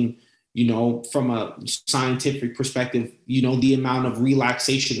between, from a scientific perspective, the amount of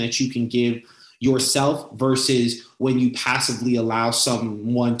relaxation that you can give yourself versus when you passively allow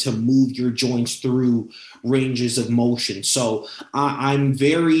someone to move your joints through ranges of motion. So I'm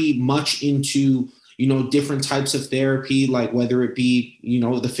very much into, different types of therapy, like whether it be,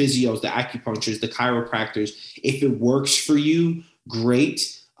 the physios, the acupuncturists, the chiropractors. If it works for you,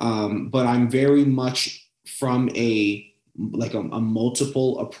 great. But I'm very much from a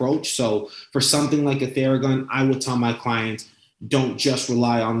multiple approach. So for something like a Theragun, I would tell my clients, don't just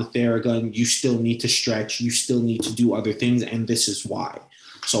rely on the Theragun. You still need to stretch. You still need to do other things. And this is why.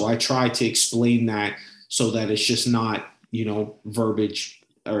 So I try to explain that so that it's just not, verbiage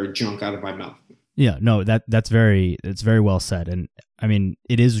or junk out of my mouth. Yeah, no, it's very well said. And I mean,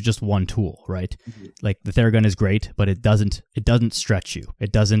 it is just one tool, right? Mm-hmm. Like the Theragun is great, but it doesn't stretch you.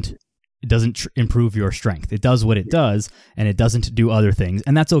 It doesn't improve your strength. It does what it does, and it doesn't do other things.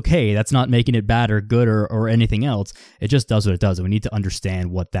 And that's okay. That's not making it bad or good or anything else. It just does what it does. And we need to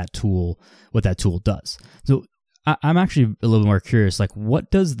understand what that tool does. So I'm actually a little more curious, like, what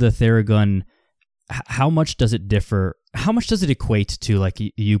does the Theragun, how much does it differ? How much does it equate to, like,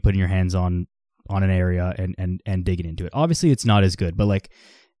 you putting your hands on an area and digging into it? Obviously it's not as good, but like,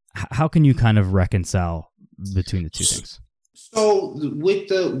 how can you kind of reconcile between the two things? So with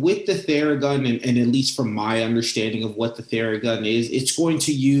the Theragun, and at least from my understanding of what the Theragun is, it's going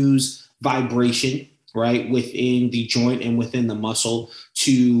to use vibration, right, within the joint and within the muscle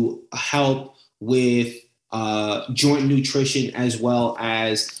to help with joint nutrition, as well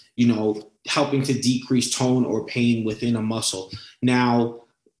as, helping to decrease tone or pain within a muscle. Now,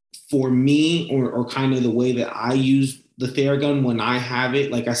 for me, or kind of the way that I use the Theragun when I have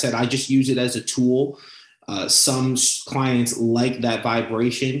it, like I said, I just use it as a tool. Some clients like that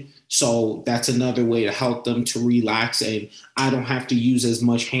vibration, so that's another way to help them to relax, and I don't have to use as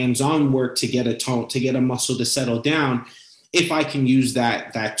much hands-on work to get a tone, to get a muscle to settle down, if I can use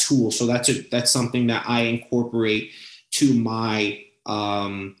that tool. So that's something that I incorporate to my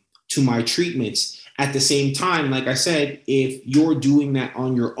treatments. At the same time, like I said, if you're doing that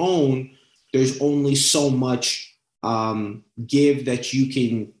on your own, there's only so much give that you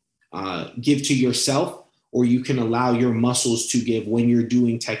can give to yourself, or you can allow your muscles to give when you're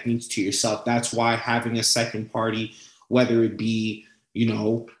doing techniques to yourself. That's why having a second party, whether it be,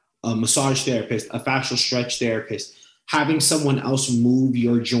 a massage therapist, a fascial stretch therapist, having someone else move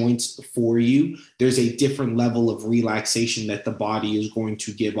your joints for you, there's a different level of relaxation that the body is going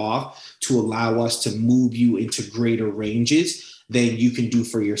to give off to allow us to move you into greater ranges than you can do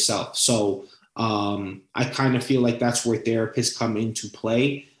for yourself. So I kind of feel like that's where therapists come into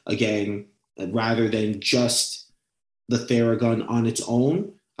play. Again, rather than just the Theragun on its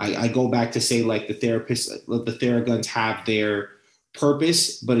own, I go back to say, like, the Theraguns have their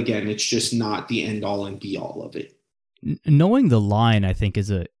purpose, but again, it's just not the end all and be all of it. Knowing the line, I think, is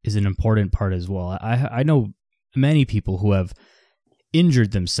an important part as well. I know many people who have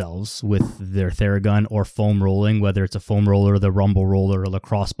injured themselves with their Theragun or foam rolling, whether it's a foam roller, the rumble roller, or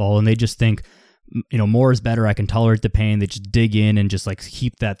lacrosse ball, and they just think, more is better. I can tolerate the pain. They just dig in and just like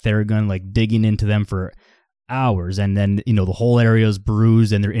keep that Theragun like digging into them for hours, and then the whole area is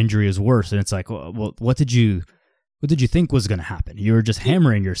bruised and their injury is worse. And it's like, well, what did you think was going to happen? You were just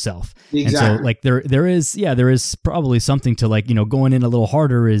hammering yourself. Exactly. And so like there is probably something to, like, going in a little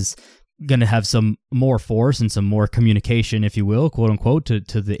harder is going to have some more force and some more communication, if you will, quote unquote, to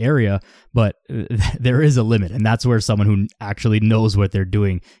the area. But there is a limit. And that's where someone who actually knows what they're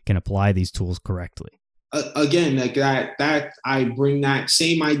doing can apply these tools correctly. Again, like that I bring that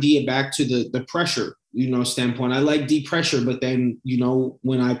same idea back to the pressure, standpoint. I like deep pressure, but then,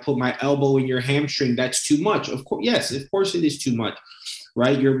 when I put my elbow in your hamstring, that's too much. Of course, yes, of course it is too much.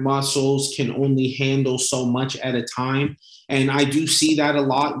 right? Your muscles can only handle so much at a time. And I do see that a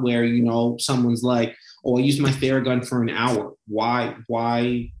lot where, someone's like, oh, I use my Theragun for an hour. Why?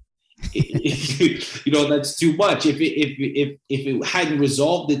 That's too much. If it hadn't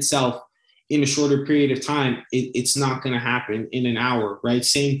resolved itself in a shorter period of time, it's not going to happen in an hour, right?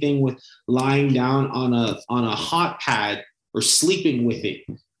 Same thing with lying down on a hot pad or sleeping with it,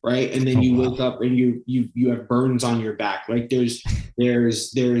 right? And then wake up and you have burns on your back. Like there's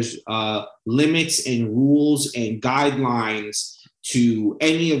limits and rules and guidelines to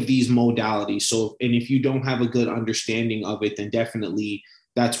any of these modalities. So, and if you don't have a good understanding of it, then definitely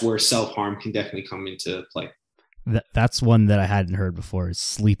that's where self-harm can definitely come into play. That's one that I hadn't heard before, is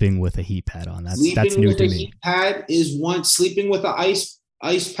sleeping with a heat pad on. That's new to me. Sleeping with a heat pad is one. Sleeping with an ice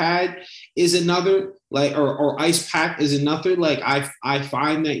pad is another, like, or ice pack is another. Like I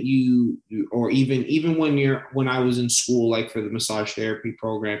find that you or even when I was in school, like for the massage therapy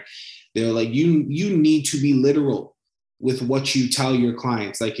program, they're like, you need to be literal with what you tell your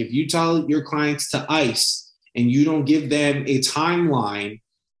clients. Like if you tell your clients to ice and you don't give them a timeline,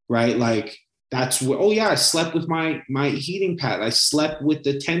 right? Like that's what, oh yeah, I slept with my heating pad. I slept with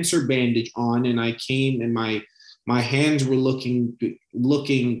the tensor bandage on, and I came and my hands were looking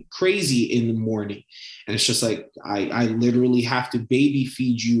crazy in the morning. And it's just like, I literally have to baby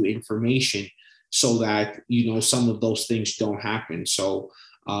feed you information so that, some of those things don't happen. So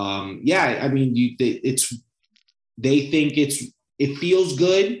I mean, they think it feels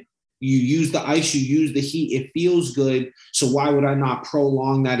good. You use the ice, you use the heat, it feels good. So why would I not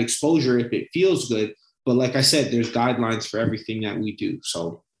prolong that exposure if it feels good? But like I said, there's guidelines for everything that we do.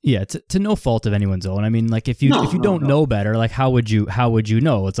 So yeah, to no fault of anyone's own. I mean, like if you don't know better, like how would you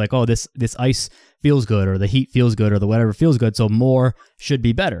know? It's like, oh, this ice feels good, or the heat feels good, or the whatever feels good, so more should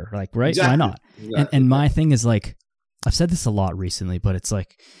be better. Like, right? Exactly. Why not? Exactly. And my thing is, like, I've said this a lot recently, but it's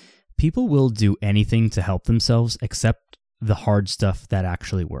like people will do anything to help themselves except the hard stuff that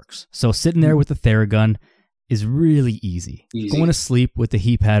actually works. So sitting there with the Theragun is really easy. Going to sleep with the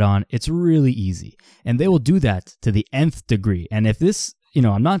heat pad on, it's really easy. And they will do that to the nth degree. And if this,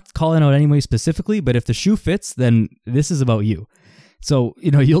 I'm not calling out anybody specifically, but if the shoe fits, then this is about you. So,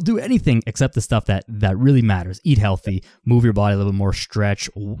 you'll do anything except the stuff that really matters. Eat healthy, move your body a little more, stretch,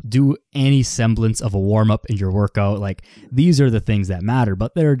 do any semblance of a warm-up in your workout. Like, these are the things that matter,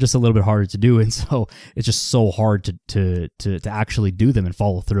 but they're just a little bit harder to do. And so it's just so hard to actually do them and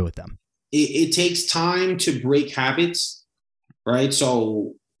follow through with them. It takes time to break habits, right?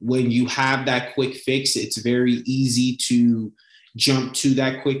 So when you have that quick fix, it's very easy to jump to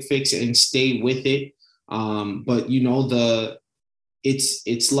that quick fix and stay with it. But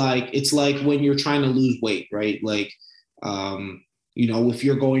it's like when you're trying to lose weight, right? Like, if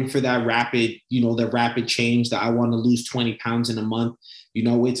you're going for that rapid, the rapid change that I want to lose 20 pounds in a month,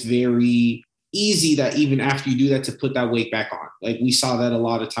 it's very easy that even after you do that, to put that weight back on. Like we saw that a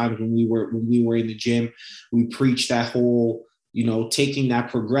lot of times when we were in the gym. We preached that whole, taking that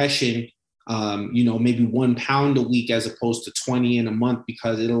progression, maybe 1 pound a week as opposed to 20 in a month,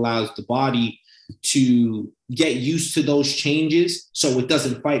 because it allows the body to get used to those changes, so it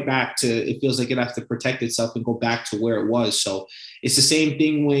doesn't fight back to, it feels like it has to protect itself and go back to where it was. So it's the same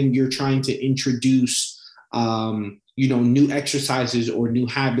thing when you're trying to introduce new exercises or new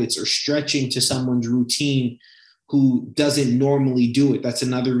habits or stretching to someone's routine who doesn't normally do it. That's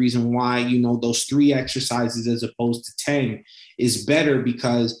another reason why, those 3 exercises as opposed to 10 is better,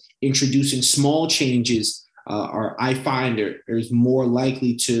 because introducing small changes I find is more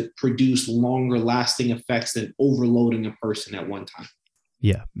likely to produce longer lasting effects than overloading a person at one time.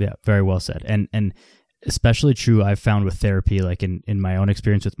 Yeah, very well said. And especially true, I've found with therapy, like in my own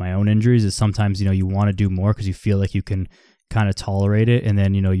experience with my own injuries, is sometimes, you want to do more because you feel like you can kind of tolerate it. And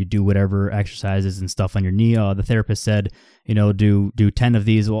then, you do whatever exercises and stuff on your knee. The therapist said, do 10 of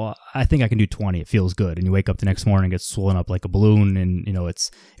these. Well, I think I can do 20. It feels good. And you wake up the next morning, it's swollen up like a balloon. And,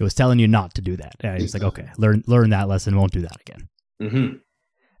 it was telling you not to do that. And it's like, okay, learn that lesson. Won't do that again. Mm-hmm.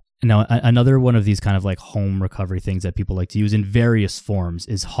 Now, another one of these kind of like home recovery things that people like to use in various forms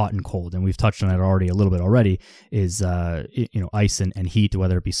is hot and cold. And we've touched on it already a little bit already, is, ice and heat,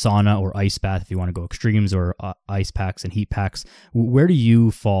 whether it be sauna or ice bath, if you want to go extremes, or ice packs and heat packs. Where do you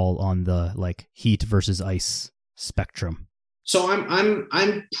fall on the like heat versus ice spectrum? So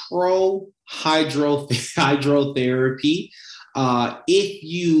I'm pro hydrotherapy. If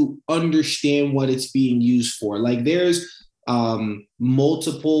you understand what it's being used for. Like there's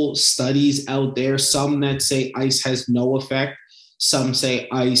multiple studies out there, some that say ice has no effect, some say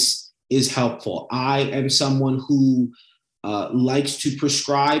ice is helpful. I am someone who likes to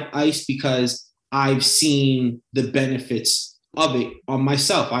prescribe ice because I've seen the benefits of it on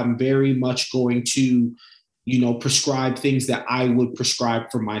myself. I'm very much going to, prescribe things that I would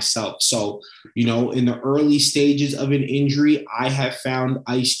prescribe for myself. So, in the early stages of an injury, I have found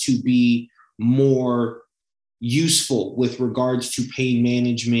ice to be more useful with regards to pain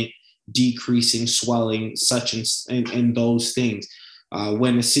management, decreasing swelling, such and those things.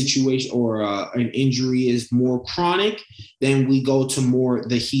 When a situation or an injury is more chronic, then we go to more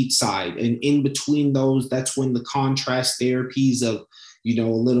the heat side. And in between those, that's when the contrast therapies of, a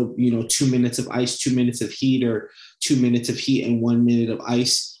little, 2 minutes of ice, 2 minutes of heat, or 2 minutes of heat and 1 minute of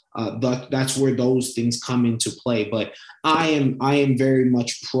ice. That's where those things come into play. But I am very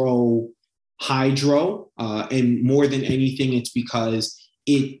much pro hydro, and more than anything, it's because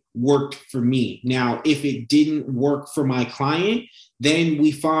it worked for me. Now, if it didn't work for my client, then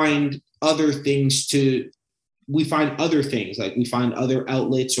we find other things, like we find other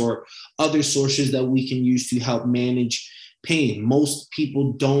outlets or other sources that we can use to help manage pain. Most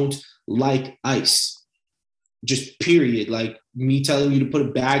people don't like ice, just period. Like me telling you to put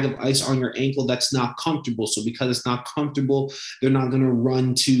a bag of ice on your ankle, that's not comfortable. So because it's not comfortable, they're not going to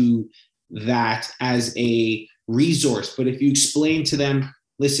run to that as a resource. But if you explain to them,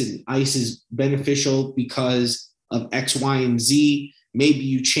 listen, ice is beneficial because of X, Y, and Z, maybe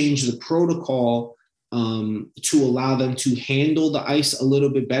you change the protocol to allow them to handle the ice a little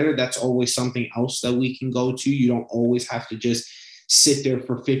bit better. That's always something else that we can go to. You don't always have to just sit there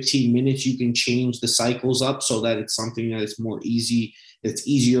for 15 minutes. You can change the cycles up so that it's something that is more easy, that's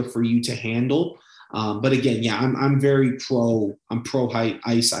easier for you to handle. But again, yeah, I'm very pro. I'm pro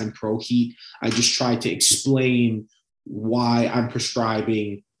ice. I'm pro heat. I just try to explain why I'm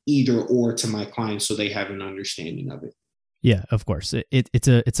prescribing either or to my clients so they have an understanding of it. Yeah, of course.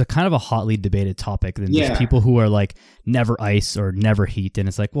 It's a kind of a hotly debated topic. And there's people who are like never ice or never heat, and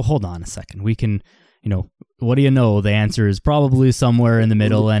it's like, well, hold on a second. We can, what do you know? The answer is probably somewhere in the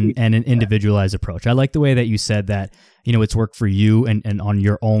middle and an individualized approach. I like the way that you said that, it's worked for you and on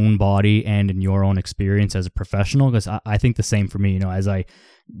your own body and in your own experience as a professional, because I think the same for me, as I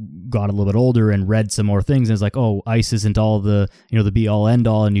got a little bit older and read some more things, and it's like, oh, ice isn't all the, the be all end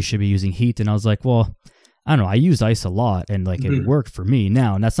all, and you should be using heat. And I was like, well, I don't know. I used ice a lot and like it worked for me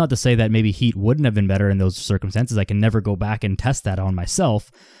now. And that's not to say that maybe heat wouldn't have been better in those circumstances. I can never go back and test that on myself,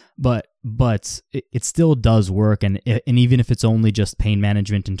 but it still does work. And even if it's only just pain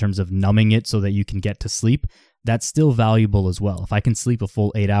management in terms of numbing it so that you can get to sleep, that's still valuable as well. If I can sleep a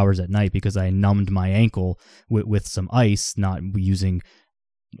full 8 hours at night because I numbed my ankle with some ice, not using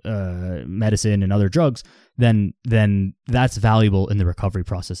medicine and other drugs, then that's valuable in the recovery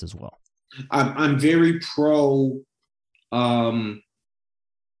process as well. I'm very pro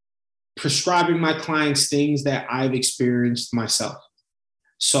prescribing my clients things that I've experienced myself.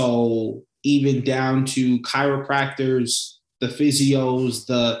 So even down to chiropractors, the physios,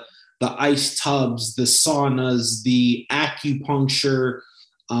 the ice tubs, the saunas, the acupuncture,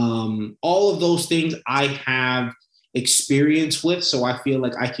 all of those things I have experience with. So I feel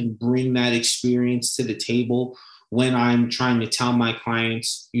like I can bring that experience to the table when I'm trying to tell my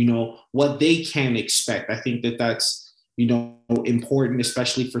clients, what they can expect. I think that that's, important,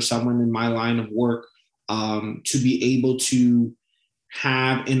 especially for someone in my line of work, to be able to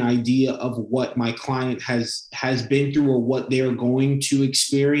have an idea of what my client has been through or what they're going to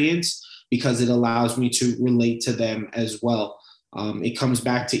experience, because it allows me to relate to them as well. It comes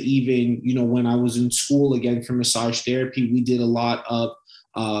back to even, when I was in school, again, for massage therapy, we did a lot of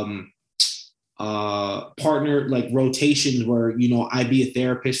partner like rotations where, I'd be a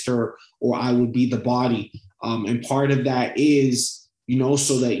therapist or I would be the body. And part of that is,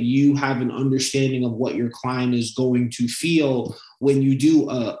 so that you have an understanding of what your client is going to feel when you do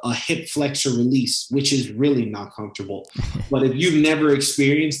a hip flexor release, which is really not comfortable. But if you've never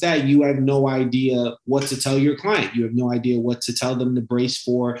experienced that, you have no idea what to tell your client. You have no idea what to tell them to brace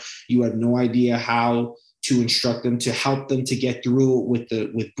for. You have no idea how to instruct them, to help them to get through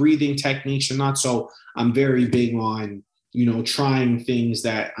it with breathing techniques or not. So I'm very big on, trying things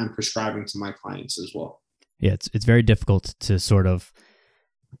that I'm prescribing to my clients as well. Yeah, it's very difficult to sort of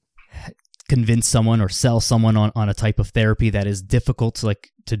convince someone or sell someone on a type of therapy that is difficult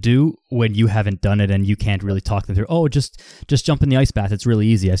to do when you haven't done it and you can't really talk them through. Oh, just jump in the ice bath. It's really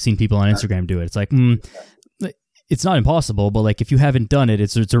easy. I've seen people on Instagram do it. It's like, it's not impossible, but like if you haven't done it,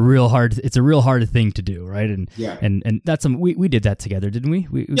 it's a real hard thing to do, right? And and that's we did that together, didn't we?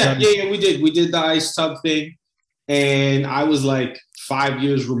 We did. We did the ice tub thing, and I was like 5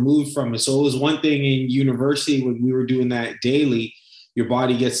 years removed from it. So it was one thing in university when we were doing that daily. Your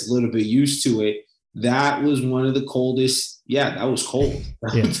body gets a little bit used to it. That was one of the coldest, Yeah, that was cold.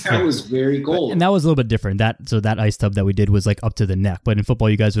 Yeah, That was very cold. And that was a little bit different. That ice tub that we did was like up to the neck, but in football,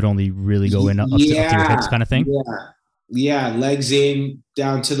 you guys would only really go in up to your hips, kind of thing. Yeah, legs in,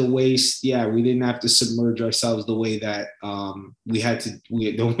 down to the waist. Yeah, we didn't have to submerge ourselves the way that we had to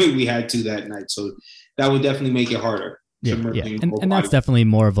that night. So that would definitely make it harder. Yeah. And that's definitely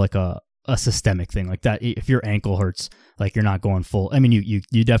more of like a systemic thing like that. If your ankle hurts, like you're not going full. I mean,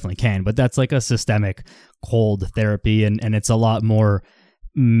 you definitely can, but that's like a systemic cold therapy, and it's a lot more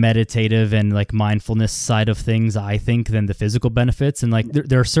meditative and like mindfulness side of things, I think, than the physical benefits. And like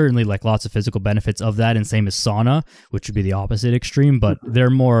there are certainly like lots of physical benefits of that, and same as sauna, which would be the opposite extreme, but they're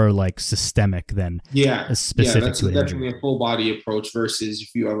more like systemic than specific that's to an definitely injury. a full body approach versus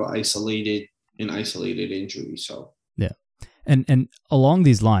if you have an isolated injury. So and along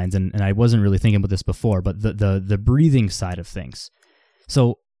these lines, and I wasn't really thinking about this before, but the breathing side of things.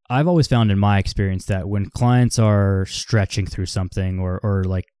 So I've always found in my experience that when clients are stretching through something or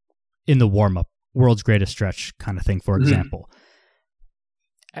like in the warm-up, world's greatest stretch kind of thing, for example,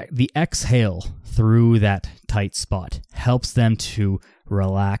 the exhale through that tight spot helps them to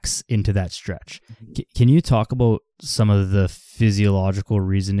relax into that stretch. Can you talk about some of the physiological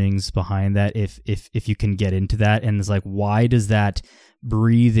reasonings behind that, if you can get into that? And it's like, why does that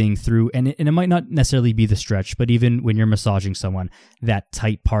breathing through, and it might not necessarily be the stretch, but even when you're massaging someone, that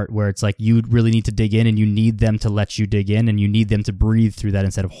tight part where it's like you really need to dig in and you need them to let you dig in and you need them to breathe through that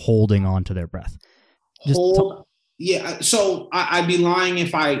instead of holding on to their breath. Yeah, so I'd be lying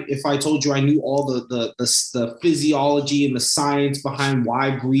if I told you I knew all the physiology and the science behind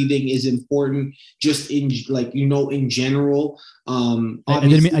why breathing is important. Just in in general. I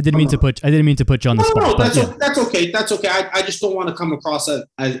didn't mean to put you on the spot. No, that's okay. That's okay. I just don't want to come across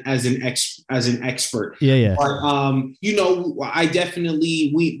as an expert. Yeah. But I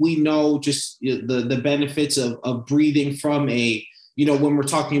definitely we know just the benefits of breathing from when we're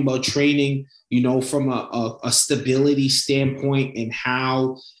talking about training, from a stability standpoint, and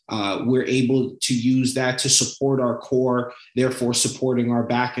how we're able to use that to support our core, therefore supporting our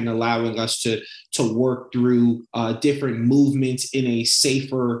back and allowing us to work through different movements in a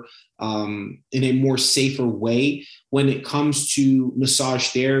more safer way. When it comes to massage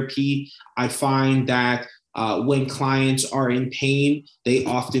therapy, I find that when clients are in pain, they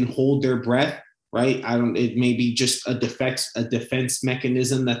often hold their breath. Right? It may be just a defense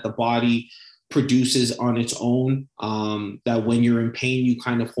mechanism that the body produces on its own, that when you're in pain, you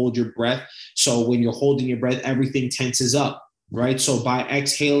kind of hold your breath. So when you're holding your breath, everything tenses up, right? So by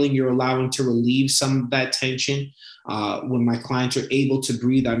exhaling, you're allowing to relieve some of that tension. When my clients are able to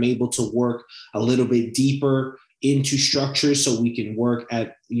breathe, I'm able to work a little bit deeper into structures so we can work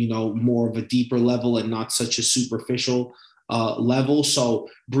at, more of a deeper level and not such a superficial level. So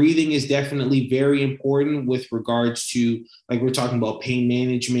breathing is definitely very important with regards to, like, we're talking about pain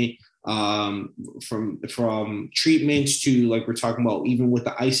management, from treatments to, like, we're talking about even with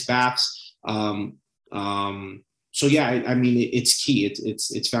the ice baths. So yeah, I mean, it's key.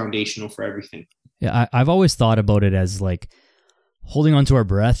 It's foundational for everything. Yeah. I've always thought about it as like holding onto our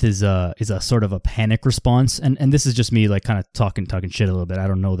breath is a sort of a panic response. And this is just me like kind of talking shit a little bit. I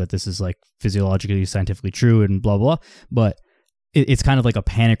don't know that this is like physiologically, scientifically true and blah, blah, but it's kind of like a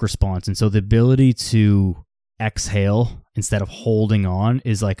panic response. And so the ability to exhale instead of holding on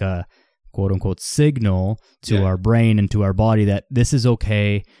is like a quote unquote signal to our brain and to our body that this is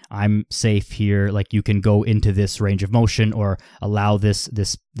okay. I'm safe here. Like, you can go into this range of motion or allow this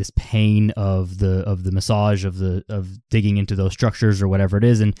pain of the massage of digging into those structures or whatever it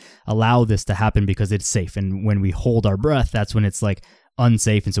is, and allow this to happen because it's safe. And when we hold our breath, that's when it's like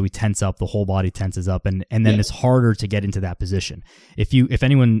unsafe, and so we tense up, the whole body tenses up, and then it's harder to get into that position. If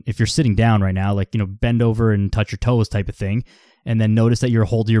you're sitting down right now, like, bend over and touch your toes type of thing, and then notice that you're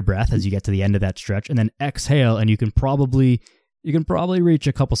holding your breath as you get to the end of that stretch, and then exhale, and you can probably reach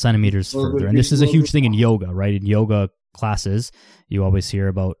a couple centimeters further. And this is a huge thing in yoga, right? In yoga classes, you always hear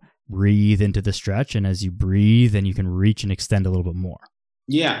about breathe into the stretch, and as you breathe, then you can reach and extend a little bit more.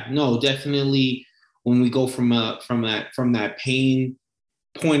 Yeah, no, definitely. When we go from that pain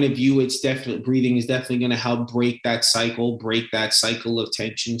point of view, it's definitely, breathing is definitely going to help break that cycle of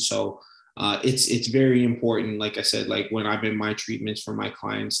tension. So it's very important. Like I said, like when I'm in my treatments for my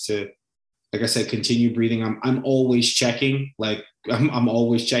clients to, like I said, continue breathing. I'm always checking. Like I'm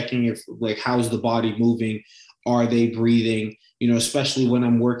always checking if, like, how's the body moving? Are they breathing? Especially when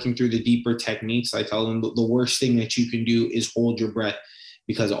I'm working through the deeper techniques, I tell them the worst thing that you can do is hold your breath,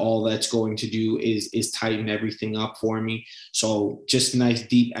 because all that's going to do is tighten everything up for me. So just nice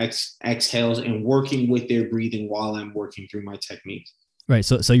deep exhales and working with their breathing while I'm working through my techniques. Right.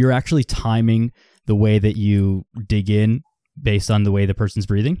 So you're actually timing the way that you dig in based on the way the person's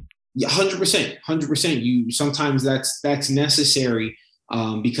breathing? Yeah, 100%. You sometimes that's necessary,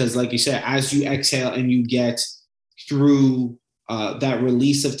 because like you said, as you exhale and you get through that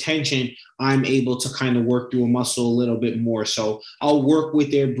release of tension, I'm able to kind of work through a muscle a little bit more. So I'll work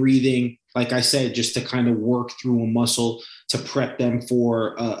with their breathing, like I said, just to kind of work through a muscle to prep them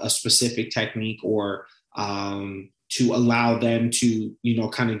for a specific technique, or to allow them to,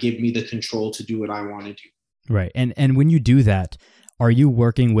 kind of give me the control to do what I want to do. Right. And when you do that, are you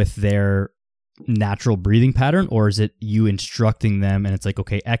working with their natural breathing pattern, or is it you instructing them and it's like,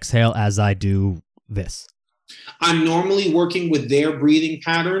 okay, exhale as I do this? I'm normally working with their breathing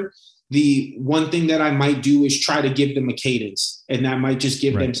pattern. The one thing that I might do is try to give them a cadence, and that might just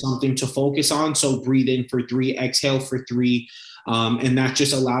give them something to focus on. So breathe in for 3, exhale for 3. And that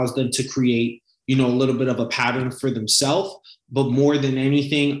just allows them to create, a little bit of a pattern for themselves. But more than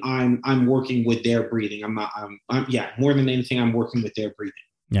anything, I'm working with their breathing. More than anything, I'm working with their breathing.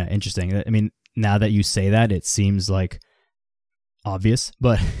 Yeah. Interesting. I mean, now that you say that, it seems like obvious,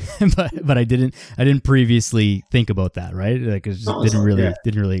 but I didn't previously think about that, right? Like it just didn't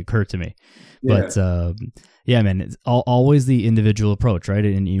really occur to me. Yeah. But man, it's always the individual approach, right?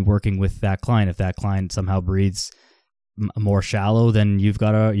 And you working with that client, if that client somehow breathes more shallow, then you've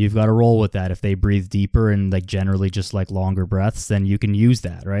got to roll with that. If they breathe deeper and like generally just like longer breaths, then you can use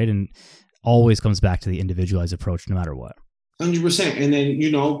that, right? And always comes back to the individualized approach, no matter what. 100%. And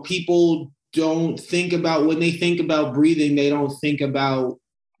then people don't think about, when they think about breathing, they don't think about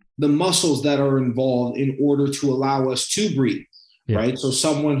the muscles that are involved in order to allow us to breathe, right? So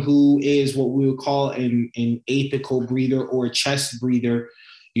someone who is what we would call an apical breather or a chest breather,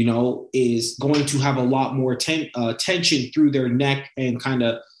 is going to have a lot more tension through their neck and kind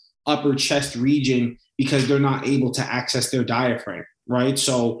of upper chest region, because they're not able to access their diaphragm, right?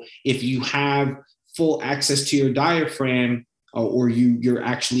 So if you have full access to your diaphragm, or you're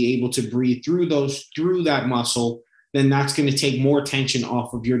actually able to breathe through that muscle, then that's going to take more tension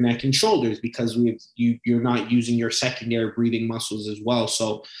off of your neck and shoulders, because you're not using your secondary breathing muscles as well.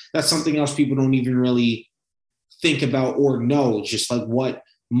 So that's something else people don't even really think about or know, just like what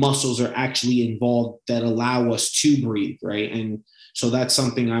muscles are actually involved that allow us to breathe, right? And so that's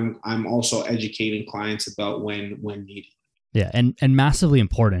something I'm also educating clients about when needed. Yeah, and massively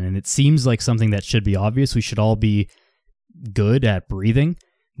important. And it seems like something that should be obvious. We should all be good at breathing,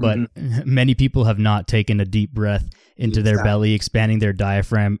 but many people have not taken a deep breath into their belly, expanding their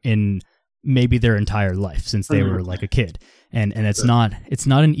diaphragm in maybe their entire life since they were like a kid. And it's not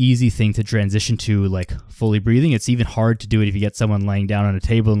an easy thing to transition to, like fully breathing. It's even hard to do it if you get someone laying down on a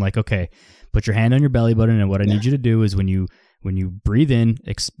table and like, okay, put your hand on your belly button, and what I need you to do is when you breathe in,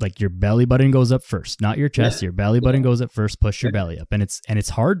 like your belly button goes up first, not your chest. Your belly button goes up first. Push your belly up, and it's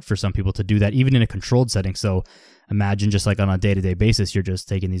hard for some people to do that, even in a controlled setting. So imagine just like on a day-to-day basis, you're just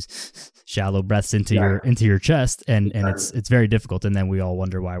taking these shallow breaths into your chest, and it's very difficult. And then we all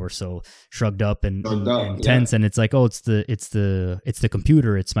wonder why we're so shrugged up and tense. And it's like, oh, it's the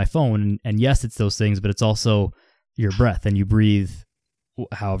computer, it's my phone, and yes, it's those things, but it's also your breath, and you breathe.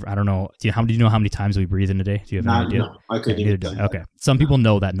 However, I don't know. Do you know how many times we breathe in a day? Do you have any idea? No, I couldn't even do that. Okay. Some people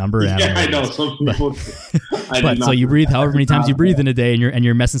know that number. I know. Some people. But so you breathe however many times you breathe in a day, and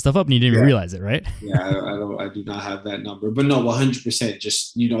you're messing stuff up, and you didn't even realize it, right? Yeah, I do not have that number. But no, 100%.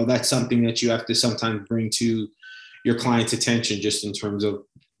 Just, that's something that you have to sometimes bring to your client's attention, just in terms of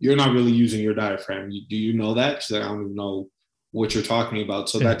you're not really using your diaphragm. Do you know that? She's like, I don't even know what you're talking about.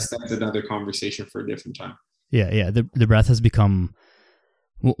 So that's another conversation for a different time. Yeah. The breath has become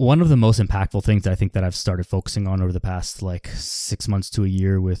one of the most impactful things that I think that I've started focusing on over the past like 6 months to a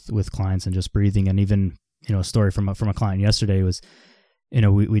year with clients, and just breathing. And even, a story from a client yesterday was,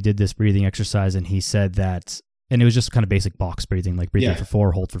 we did this breathing exercise, and he said that, and it was just kind of basic box breathing, like breathe in for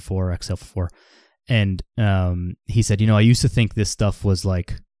 4, hold for 4, exhale for 4. And he said, I used to think this stuff was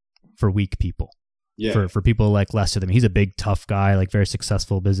like for weak people, for people like lesser than me. He's a big, tough guy, like very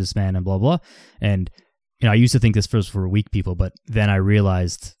successful businessman and blah, blah. And I used to think this was for weak people, but then I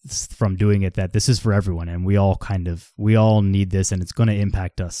realized from doing it that this is for everyone, and we all need this, and it's going to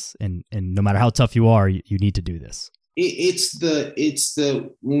impact us. And no matter how tough you are, you need to do this. It's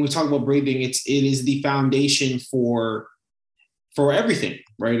the when we talk about breathing, it is the foundation for everything,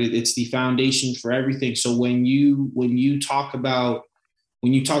 right? It's the foundation for everything. So when you talk to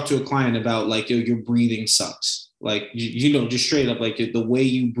a client about like, your breathing sucks, like, just straight up, like the way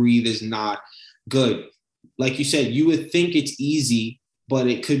you breathe is not good. Like you said, you would think it's easy, but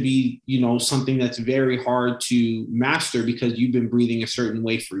it could be, something that's very hard to master, because you've been breathing a certain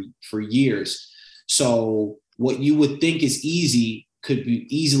way for years. So what you would think is easy could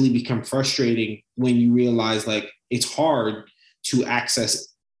easily become frustrating when you realize like it's hard to access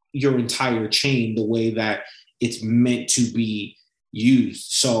your entire chain the way that it's meant to be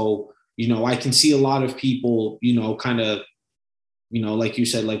used. So, I can see a lot of people, kind of, like you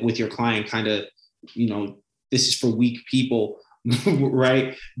said, like with your client, kind of, this is for weak people,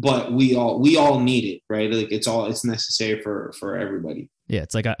 right? But we all need it, right? Like it's necessary for everybody. Yeah,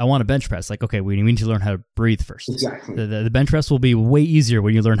 it's like I want a bench press. Like, okay, we need to learn how to breathe first. Exactly. The bench press will be way easier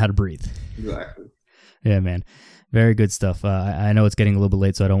when you learn how to breathe. Exactly. Yeah, man. Very good stuff. I know it's getting a little bit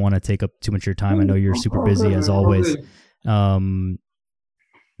late, so I don't want to take up too much of your time. I know you're super busy as always.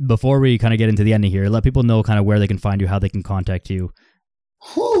 Before we kind of get into the ending here, let people know kind of where they can find you, how they can contact you.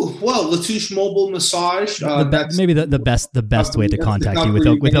 Well, LaTouche Mobile Massage. Maybe the best way to contact you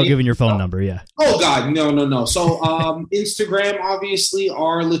without giving your phone number. Yeah. Oh God, no. So Instagram obviously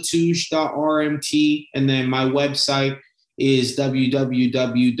rlatouche.rmt, and then my website is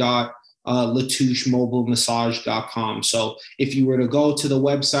www.latouchemobilemassage.com. So if you were to go to the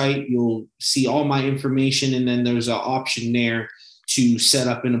website, you'll see all my information, and then there's an option there to set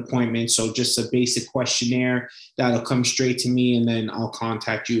up an appointment. So just a basic questionnaire that'll come straight to me, and then I'll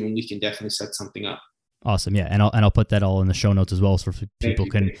contact you and we can definitely set something up. Awesome. Yeah. And I'll put that all in the show notes as well, so people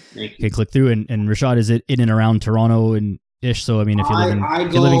can click through. And Rashad, is it in and around Toronto and ish? So, I mean, if you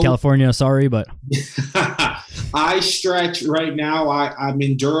live in California, sorry, but I stretch right now. I'm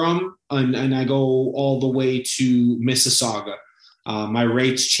in Durham and I go all the way to Mississauga. My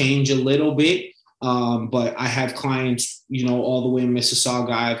rates change a little bit. But I have clients, all the way in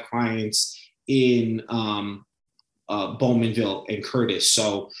Mississauga. I have clients in Bowmanville and Curtis.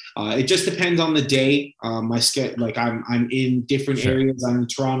 So it just depends on the day. My schedule, like I'm in different areas. I'm in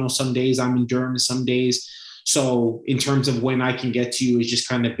Toronto some days. I'm in Durham some days. So in terms of when I can get to you is just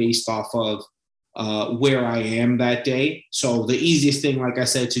kind of based off of where I am that day. So the easiest thing, like I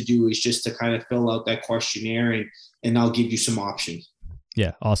said, to do is just to kind of fill out that questionnaire and I'll give you some options.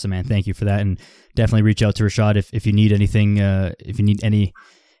 Yeah. Awesome, man. Thank you for that. And definitely reach out to Rashad if you need anything, if you need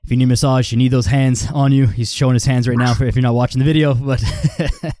massage, you need those hands on you. He's showing his hands right now if you're not watching the video, but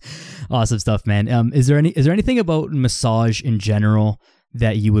awesome stuff, man. Is there anything about massage in general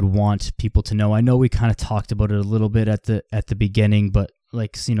that you would want people to know? I know we kind of talked about it a little bit at the beginning, but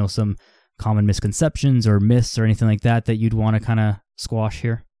like, some common misconceptions or myths or anything like that you'd want to kind of squash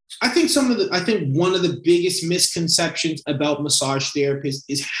here. I think one of the biggest misconceptions about massage therapists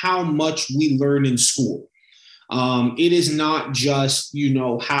is how much we learn in school. It is not just,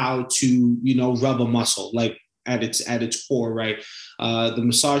 how to, rub a muscle, like at its core, right? The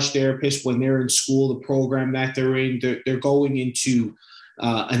massage therapist, when they're in school, the program that they're in, they're going into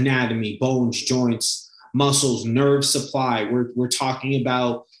anatomy, bones, joints, muscles, nerve supply. We're talking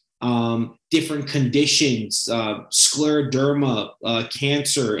about different conditions, scleroderma,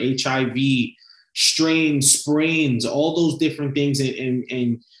 cancer, HIV, strains, sprains, all those different things,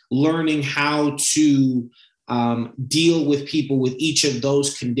 and learning how to deal with people with each of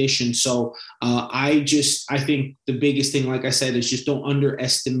those conditions. So I think the biggest thing, like I said, is just don't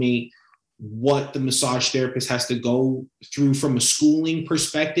underestimate what the massage therapist has to go through from a schooling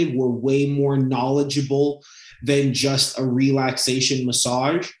perspective. We're way more knowledgeable than just a relaxation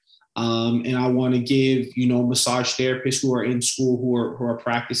massage. And I want to give, massage therapists who are in school, who are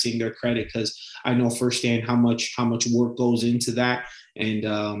practicing their credit, because I know firsthand how much work goes into that. And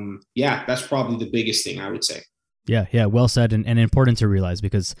that's probably the biggest thing I would say. Yeah. Well said. And important to realize,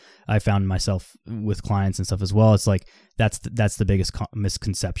 because I found myself with clients and stuff as well. It's like, that's the biggest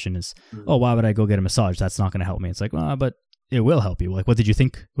misconception is, oh, why would I go get a massage? That's not going to help me. It's like, but it will help you. Like, what did you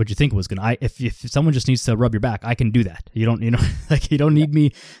think? What you think was gonna? If someone just needs to rub your back, I can do that. You don't, like you don't need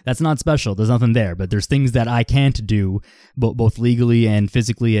me. That's not special. There's nothing there. But there's things that I can't do, both legally and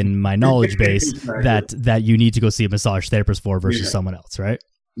physically, in my knowledge base that you need to go see a massage therapist for versus someone else, right?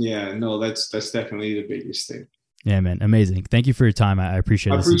 Yeah, no, that's definitely the biggest thing. Yeah, man, amazing. Thank you for your time. I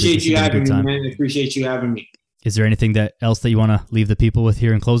appreciate it. I appreciate you having me, man. I appreciate you having me. Is there anything else that you want to leave the people with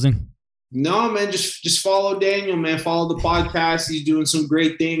here in closing? No, man, just follow Daniel, man. Follow the podcast. He's doing some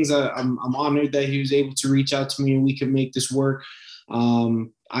great things. I'm honored that he was able to reach out to me and we can make this work.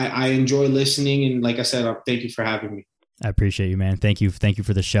 I enjoy listening. And like I said, thank you for having me. I appreciate you, man. Thank you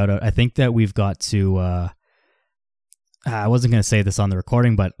for the shout out. I think that we've got to, I wasn't going to say this on the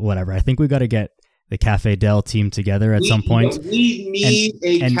recording, but whatever. I think we got to get the Cafe Del team together at some point. We need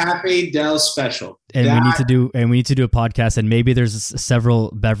a Cafe Del special. And we need to do a podcast, and maybe there's several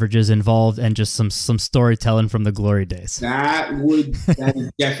beverages involved and just some storytelling from the glory days. That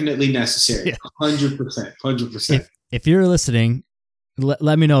is definitely necessary. 100%. If you're listening,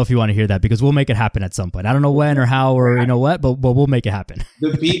 Let me know if you want to hear that, because we'll make it happen at some point. I don't know when or how or you know what, but we'll make it happen.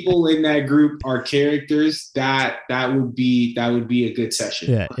 The people in that group are characters. That would be a good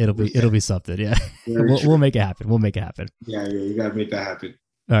session. Yeah, it'll be something. Yeah, we'll make it happen. We'll make it happen. Yeah, you gotta make that happen.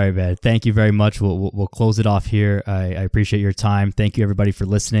 All right, man. Thank you very much. We'll close it off here. I appreciate your time. Thank you, everybody, for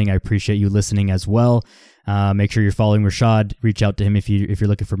listening. I appreciate you listening as well. Make sure you're following Rashad. Reach out to him if you're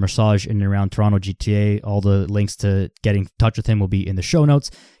looking for massage in and around Toronto GTA. All the links to getting in touch with him will be in the show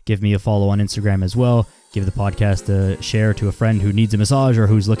notes. Give me a follow on Instagram as well. Give the podcast a share to a friend who needs a massage or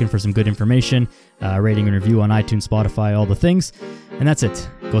who's looking for some good information. Rating and review on iTunes, Spotify, all the things. And that's it.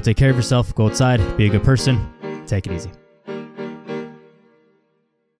 Go take care of yourself. Go outside. Be a good person. Take it easy.